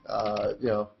On,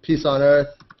 Peace on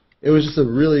Earth. It was just a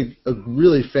really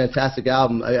fantastic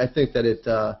album. I think that it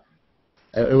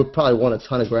would probably won a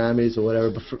ton of Grammys or whatever.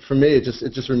 But for me, it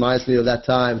just reminds me of that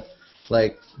time,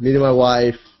 like meeting my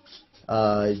wife.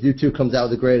 U2 comes out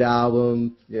with a great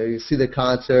album. You see the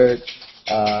concert.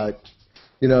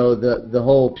 The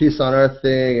whole Peace on Earth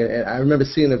thing. And I remember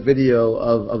seeing a video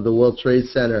of the World Trade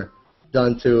Center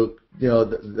done to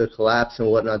the collapse and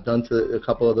whatnot, done to a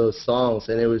couple of those songs,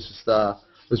 and it was just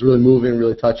was really moving,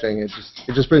 really touching. It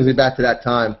just brings me back to that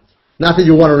time. Not that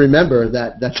you want to remember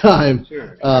that time,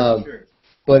 sure.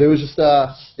 But it was just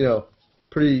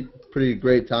pretty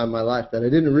great time in my life that I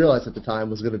didn't realize at the time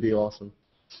was going to be awesome.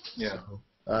 Yeah.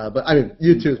 But I mean,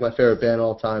 U2 is my favorite band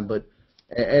all time. But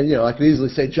I could easily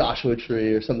say Joshua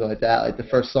Tree or something like that, like the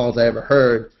first songs I ever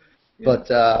heard.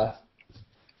 Yeah.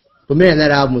 But man,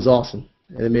 that album was awesome,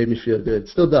 and it made me feel good.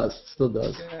 Still does.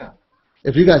 Yeah.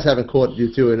 If you guys haven't caught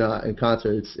U2 in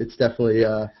concert, it's definitely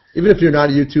even if you're not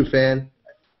a U2 fan.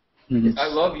 Mm-hmm. I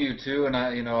love U2, and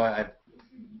I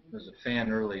was a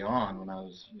fan early on when I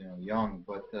was young,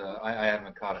 but I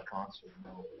haven't caught a concert.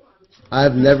 No.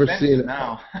 I've never seen it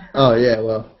now. Oh yeah,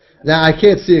 well, Now I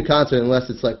can't see a concert unless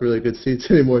it's like really good seats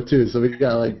anymore too. So we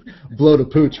gotta like blow the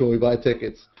pooch when we buy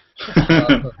tickets.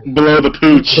 Blow the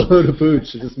pooch. Blow the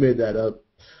pooch. I just made that up.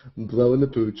 Blowing the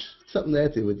pooch. Something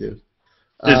Nancy would do.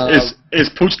 Is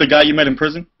Pooch the guy you met in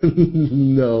prison?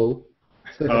 No.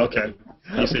 Oh, okay.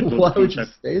 You said blow Why the would pooch. you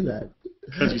say that?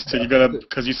 Because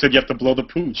you said you have to blow the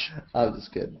pooch. I was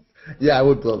just kidding. Yeah, I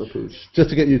would blow the pooch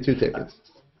just to get you 2 tickets.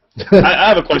 I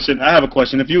have a question.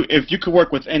 If you could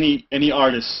work with any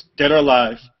artist, dead or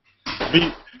alive,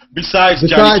 besides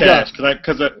Johnny Cash,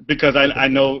 because I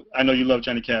know you love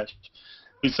Johnny Cash.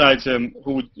 Besides him,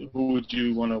 who would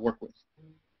you want to work with?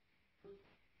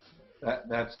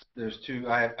 There's two.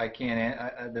 I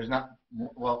can't. There's not.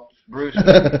 Well, Bruce.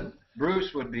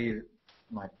 Bruce would be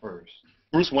my first.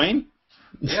 Bruce Wayne?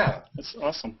 Yeah. That's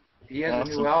awesome. He has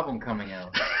a new album coming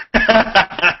out.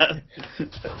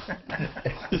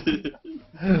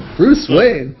 Bruce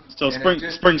Wayne. So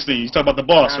Springsteen. You talk about the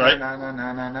boss, right?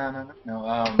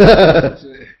 No.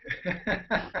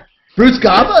 Bruce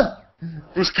Gaba.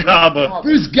 Bruce Gaba.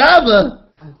 Bruce Gaba.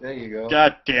 There you go.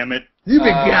 God damn it. You've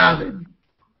been gabbing.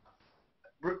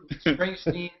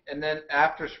 Springsteen, and then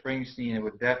after Springsteen, it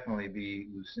would definitely be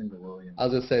Lucinda Williams. I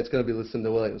was gonna say it's gonna be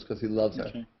Lucinda Williams because he loves her.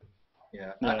 Okay.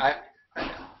 Yeah.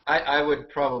 I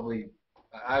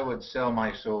would sell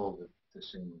my soul to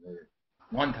sing with her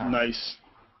one time. Nice.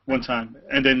 One time,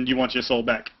 and then you want your soul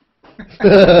back.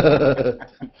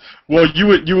 Well,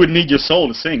 you would need your soul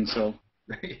to sing, so.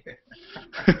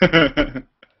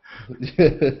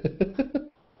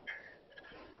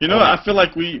 You know, I feel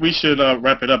like we should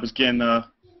wrap it up. It's getting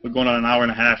we're going on an hour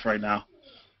and a half right now.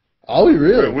 Are we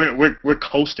really? We're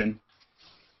coasting.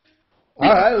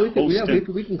 All right, we can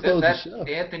close the show.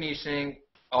 Anthony saying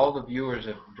all the viewers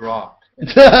have dropped.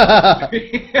 Wait,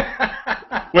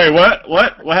 what?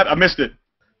 What happened? I missed it.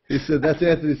 He said that's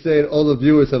Anthony saying all the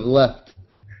viewers have left.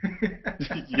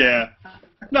 Yeah.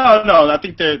 No, I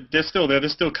think they're still there. They're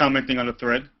still commenting on the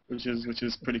thread, which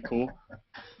is pretty cool.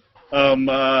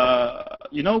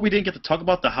 You know, we didn't get to talk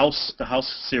about the house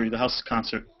series, the house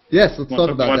concert. Yes, let's talk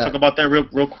about that. You want to talk about that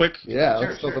real quick? Yeah,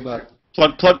 let's talk about it.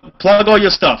 Plug all your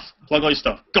stuff. Plug all your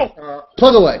stuff. Go.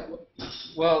 Plug away.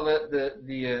 Well,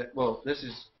 this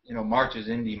is March is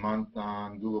Indie Month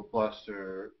on Google Plus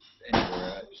or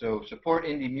anywhere. So support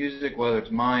indie music, whether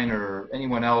it's mine or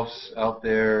anyone else out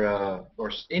there,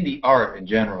 or indie art in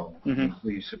general. Mm-hmm.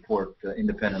 Please support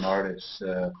independent artists.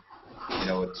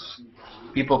 It's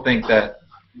people think that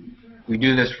we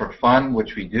do this for fun,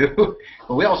 which we do,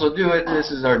 but we also do it. This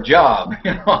is our job,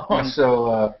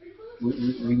 So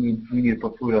we need to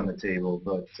put food on the table.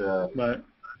 But right.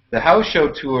 The house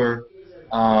show tour,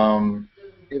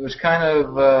 it was kind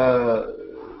of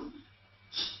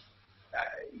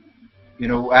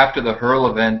after the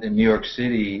Hurl event in New York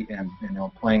City, and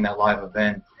playing that live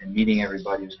event and meeting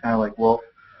everybody, it was kind of like, well,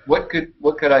 what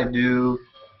could I do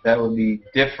that would be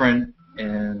different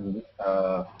and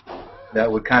that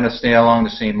would kind of stay along the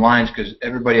same lines, because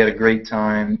everybody had a great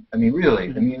time. I mean,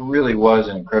 it really was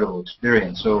an incredible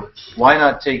experience. So why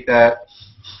not take that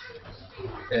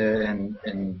and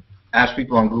ask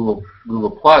people on Google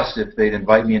Plus if they'd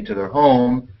invite me into their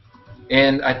home?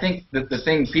 And I think that the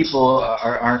thing people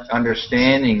aren't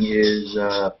understanding is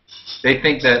they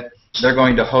think that they're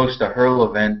going to host a Hurl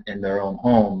event in their own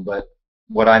home, but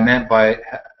what I meant by a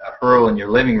Hurl in your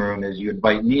living room is you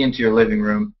invite me into your living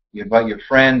room, you invite your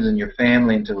friends and your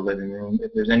family into the living room.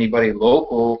 If there's anybody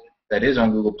local that is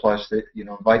on Google Plus, that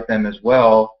invite them as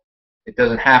well. It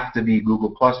doesn't have to be Google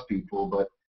Plus people,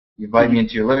 but you invite me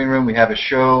into your living room, we have a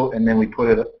show, and then we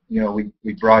put it,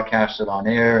 we broadcast it on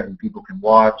air, and people can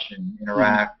watch and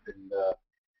interact. And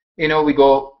we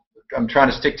go. I'm trying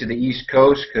to stick to the East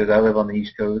Coast because I live on the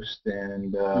East Coast,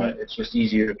 and it's just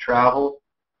easier to travel.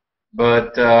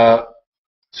 But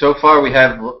so far we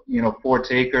have 4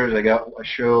 takers. I got a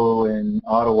show in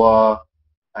Ottawa.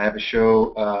 I have a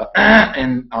show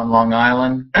on Long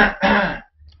Island.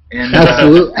 And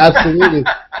absolutely.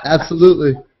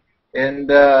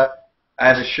 And I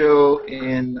have a show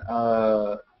in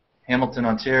Hamilton,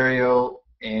 Ontario,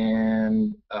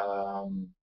 and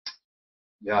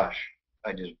gosh,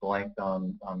 I just blanked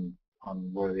on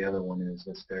where the other one is.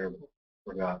 That's terrible.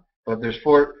 Forgot. But there's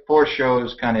four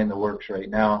shows kind of in the works right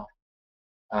now.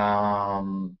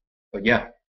 But yeah.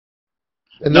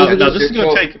 And this is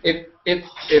gonna take.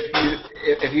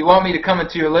 If you want me to come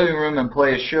into your living room and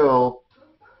play a show,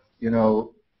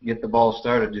 get the ball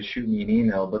started, just shoot me an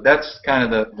email. But that's kind of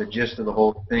the gist of the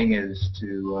whole thing is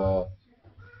to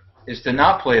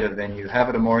not play at a venue, have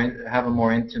a more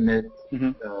intimate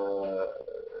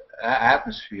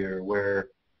atmosphere where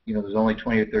there's only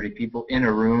 20 or 30 people in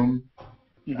a room.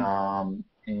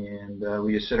 and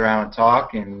we just sit around and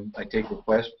talk, and I take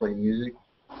requests, play music.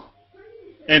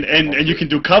 And you can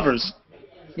do covers.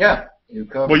 Yeah, do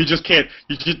covers. Well, you just can't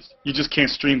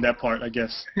stream that part, I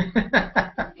guess.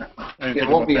 It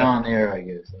won't be on air, I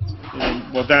guess.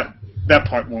 Yeah, well, that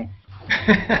part won't.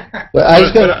 But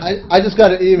I just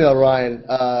got an email, Ryan.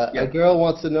 A girl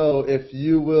wants to know if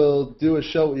you will do a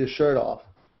show with your shirt off.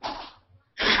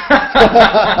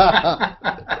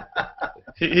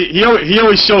 he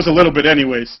always shows a little bit,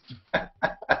 anyways.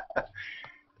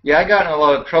 Yeah, I got in a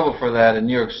lot of trouble for that in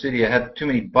New York City. I had too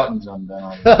many buttons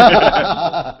undone.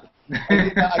 I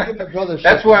give my brother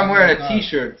That's why I'm wearing a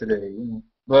T-shirt today.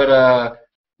 But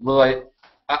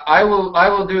I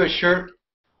will do a shirt.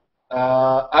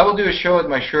 I will do a show with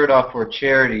my shirt off for a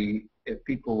charity if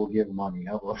people will give money.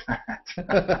 How about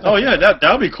that? Oh yeah, that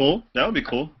would be cool. That would be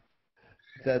cool.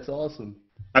 That's awesome.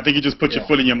 I think you just put your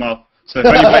foot in your mouth. So if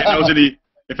anybody knows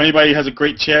if anybody has a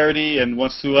great charity and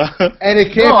wants to, and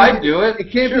it can't. No, I'd do it.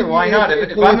 Sure, why not?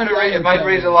 If I'd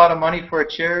raise a lot of money for a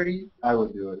charity, I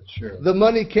would do it. Sure. The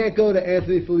money can't go to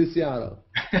Anthony Feliciano.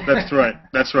 That's right.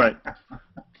 That's right.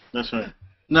 That's right.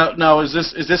 Now, is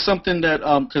this something that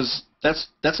because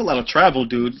that's a lot of travel,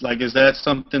 dude. Like, is that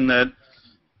something that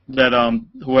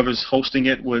whoever's hosting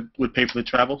it would pay for the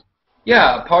travel?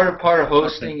 Yeah, part of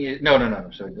hosting is no.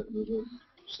 Sorry,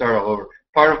 start all over.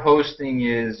 Part of hosting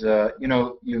is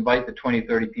you invite the 20,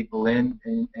 30 people in,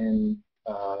 and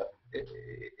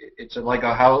it's like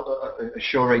a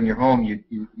show right in your home.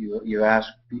 You ask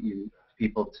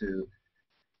people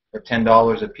for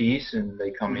 $10 a piece, and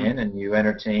they come in and you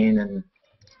entertain and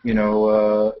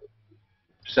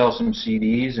sell some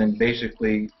CDs, and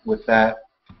basically with that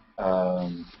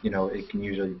it can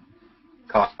usually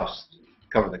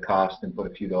cover the cost and put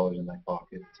a few dollars in my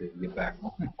pocket to get back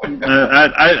home.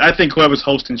 I think whoever's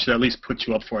hosting should at least put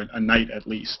you up for a night at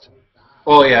least.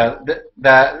 Oh yeah,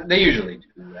 that they usually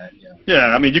do that. Yeah.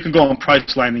 Yeah, I mean you can go on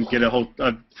Priceline and get a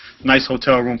nice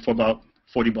hotel room for about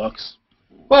 $40.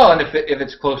 Well, and if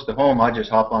it's close to home, I just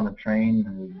hop on the train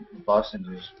and the bus and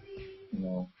just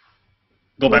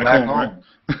go back home, right?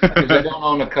 Because I don't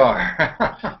own a car.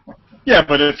 Yeah,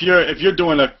 but if you're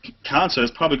doing a concert,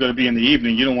 it's probably going to be in the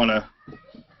evening. You don't want to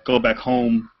go back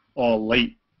home all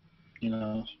late,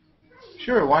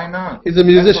 Sure, why not? He's a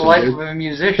musician. That's the life of a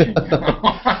musician.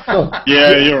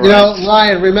 Yeah, you're right.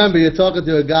 Ryan, remember, you're talking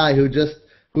to a guy who's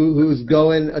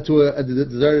going to a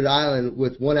deserted island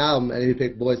with one album, and he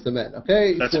picked Boyz II Men.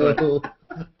 Okay, that's right.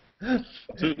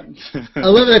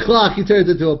 11 o'clock, he turns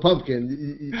into a pumpkin.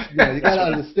 You got to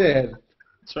understand.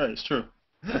 That's right. It's true.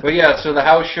 But yeah, so the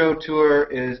house show tour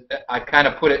is, I kind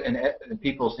of put it in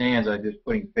people's hands. I'm just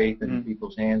putting faith in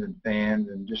people's hands and fans,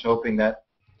 and just hoping that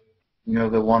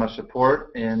they'll want to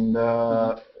support, and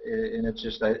it's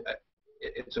just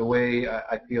it's a way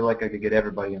I feel like I could get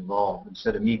everybody involved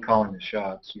instead of me calling the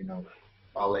shots.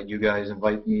 I'll let you guys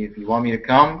invite me if you want me to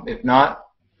come. If not,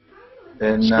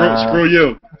 then screw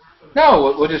you.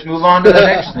 No, we'll just move on to the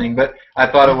next thing. But I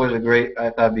thought it'd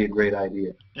be a great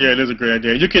idea. Yeah, it is a great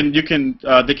idea. They can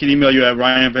email you at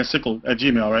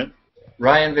ryanvansickle@gmail, right?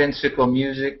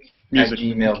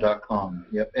 ryanvansicklemusic@gmail.com.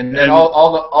 Yep. And then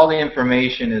all the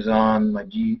information is on my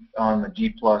G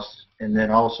Plus, and then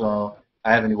also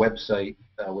I have a new website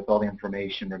with all the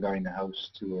information regarding the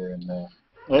house tour and at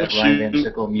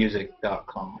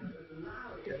ryanvansicklemusic.com.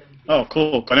 Oh,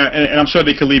 cool. And I'm sure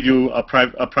they could leave you a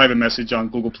private message on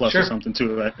Google Plus or something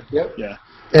too, right? Yep. Yeah.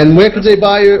 And where could they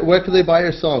buy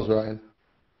your songs, Ryan?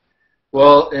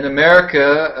 Well, in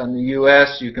America, in the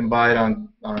U.S., you can buy it on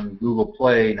Google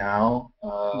Play now.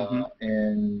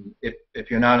 And if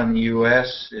you're not in the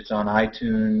U.S., it's on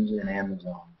iTunes and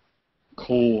Amazon.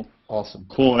 Cool. Awesome.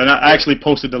 Cool. And I actually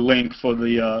posted the link for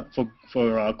the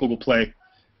for Google Play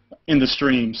in the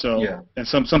stream. So and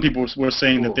some people were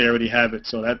saying that they already have it.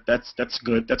 So that's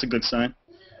good. That's a good sign.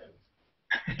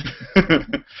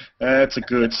 That's a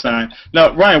good sign.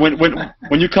 Now, Ryan,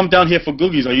 when you come down here for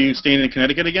Googies, are you staying in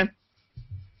Connecticut again?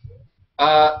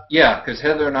 Yeah, because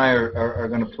Heather and I are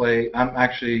going to play.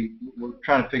 We're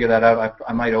trying to figure that out.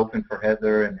 I might open for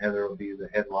Heather, and Heather will be the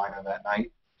headliner that night.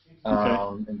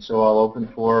 And so I'll open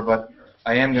for her, but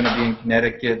I am going to be in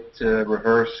Connecticut to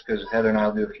rehearse because Heather and I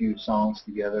will do a few songs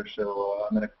together. So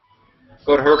I'm going to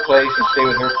go to her place and stay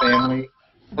with her family.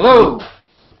 Hello!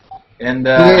 And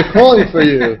they're calling for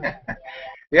you.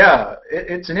 Yeah,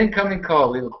 it's an incoming call.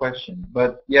 Leave a question.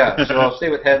 But yeah, so I'll stay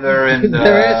with Heather. And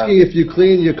they're asking if you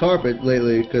clean your carpet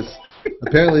lately because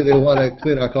apparently they want to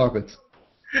clean our carpets.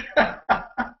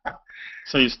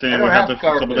 So you staying with Heather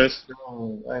for a couple days?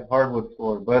 So I have hardwood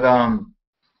floor, but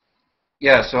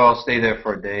yeah. So I'll stay there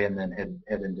for a day and then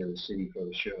head into the city for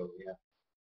the show. Yeah.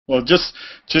 Well, just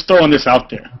throwing this out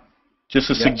there. Just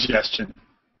a suggestion.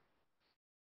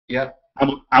 Yep.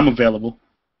 I'm available.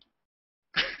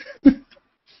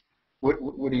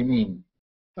 What do you mean?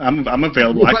 I'm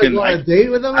available. I can go on a date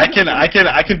with them? I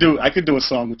can do a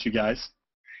song with you guys.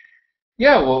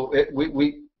 Yeah, well,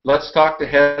 we let's talk to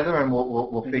Heather and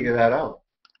we'll figure that out.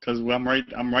 Because I'm right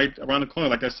around the corner.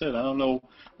 Like I said, I don't know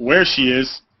where she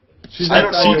is. She's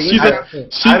 5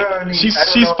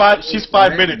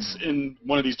 minutes in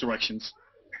one of these directions.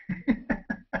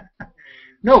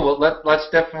 No, well let's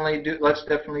definitely do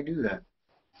that.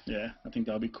 Yeah, I think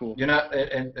that'll be cool. You're not,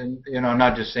 and you know, I'm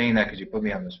not just saying that because you put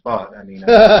me on the spot. I mean,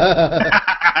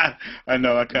 I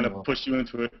know I kind of pushed you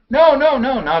into it. No,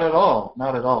 not at all,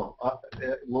 not at all.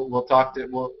 We'll talk to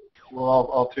we'll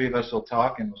all three of us will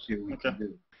talk and we'll see what we can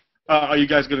do. Are you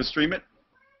guys gonna stream it?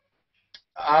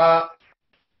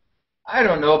 I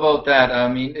don't know about that.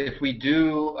 I mean, if we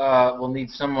do, we'll need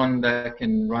someone that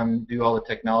can do all the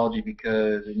technology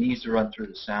because it needs to run through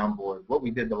the soundboard. What we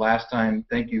did the last time,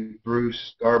 thank you,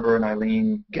 Bruce, Garber, and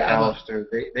Eileen Callister.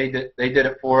 They did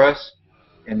it for us,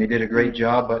 and they did a great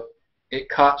job. But it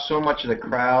caught so much of the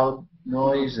crowd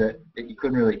noise that you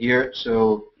couldn't really hear it.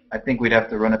 So I think we'd have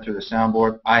to run it through the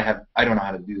soundboard. I don't know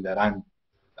how to do that. I'm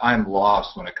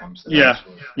lost when it comes to that.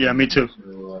 Yeah, me too.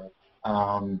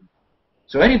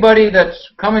 So anybody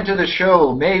that's coming to the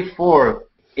show May 4th,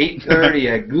 8:30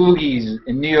 at Googie's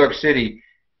in New York City,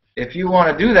 if you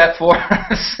want to do that for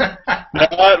us,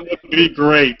 that would be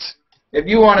great. If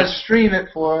you want to stream it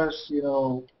for us, you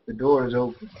know, the door is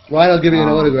open. Ryan will give you an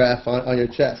autograph on your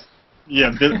chest.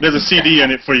 Yeah, there's a CD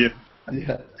in it for you.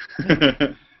 Yeah.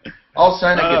 I'll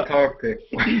sign a guitar pick.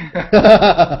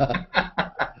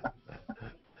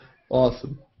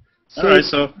 Awesome. All right,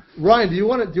 so Ryan, do you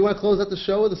want to close out the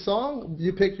show with a song? Do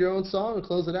you pick your own song and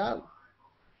close it out?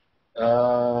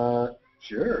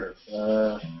 Sure.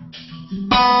 All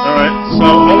right. So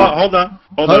hold on.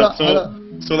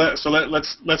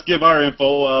 Let's give our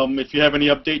info. If you have any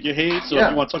update you hate, so if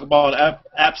you want to talk about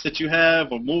apps that you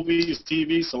have or movies,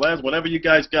 TV, celebs, whatever you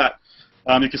guys got,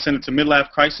 you can send it to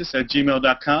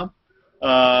midlaughcrisis@gmail.com,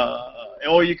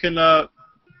 or you can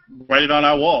write it on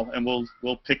our wall, and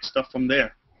we'll pick stuff from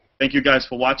there. Thank you guys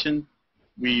for watching.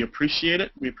 We appreciate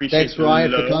it. We appreciate. Thanks,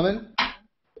 Ryan, for coming.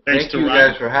 Thank you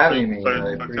guys for having me.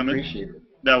 I appreciate it.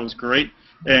 That was great,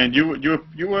 and you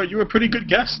were a pretty good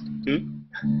guest, dude.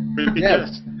 Pretty good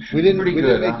guest. We didn't make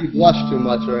you blush too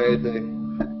much or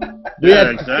anything. We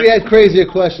had crazier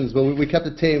questions, but we kept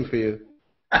it tame for you.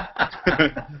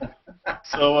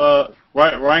 So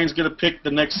Ryan's gonna pick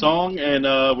the next song, and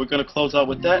we're gonna close out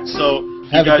with that. So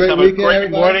you guys have a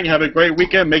great morning. Have a great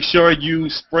weekend. Make sure you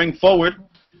spring forward.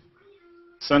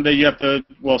 Sunday you have to.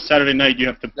 Well, Saturday night you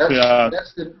have to.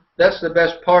 That's the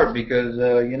best part because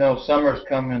you know summer's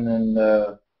coming and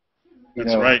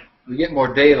that's right. We get more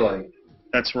daylight.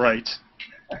 That's right.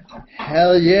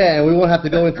 Hell yeah, and we won't have to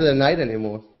go into the night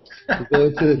anymore. We'll go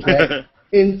into the day.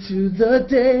 Into the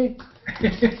day.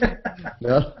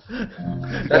 No?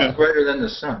 That's brighter than the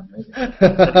sun. Right?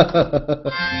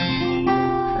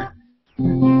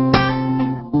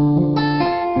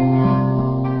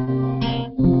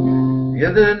 The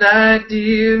other night,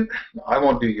 dear, no, I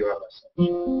won't do your other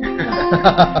song.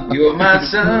 You are my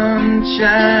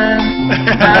sunshine,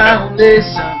 my only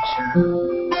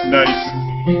sunshine. Nice.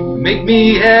 Make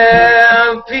me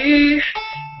happy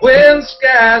when the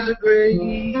skies are gray.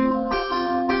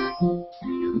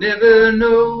 You'll never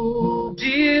know,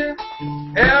 dear,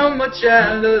 how much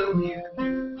I love you.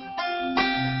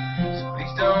 So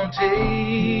please don't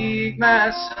take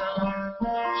my sunshine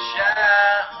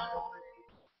away.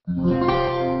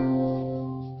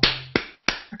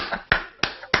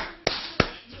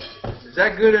 Is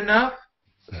that good enough?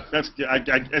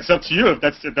 It's up to you if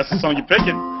that's the song you're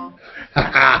picking.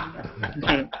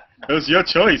 It was your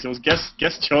choice. It was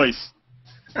guest choice.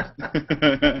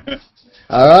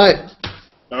 All right.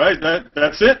 All right.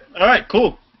 That's it. All right.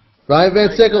 Cool. Ryan Van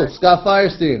Sickle, Scott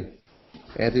Firestein,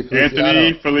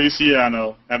 Anthony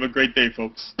Feliciano. Have a great day,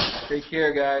 folks. Take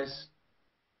care, guys.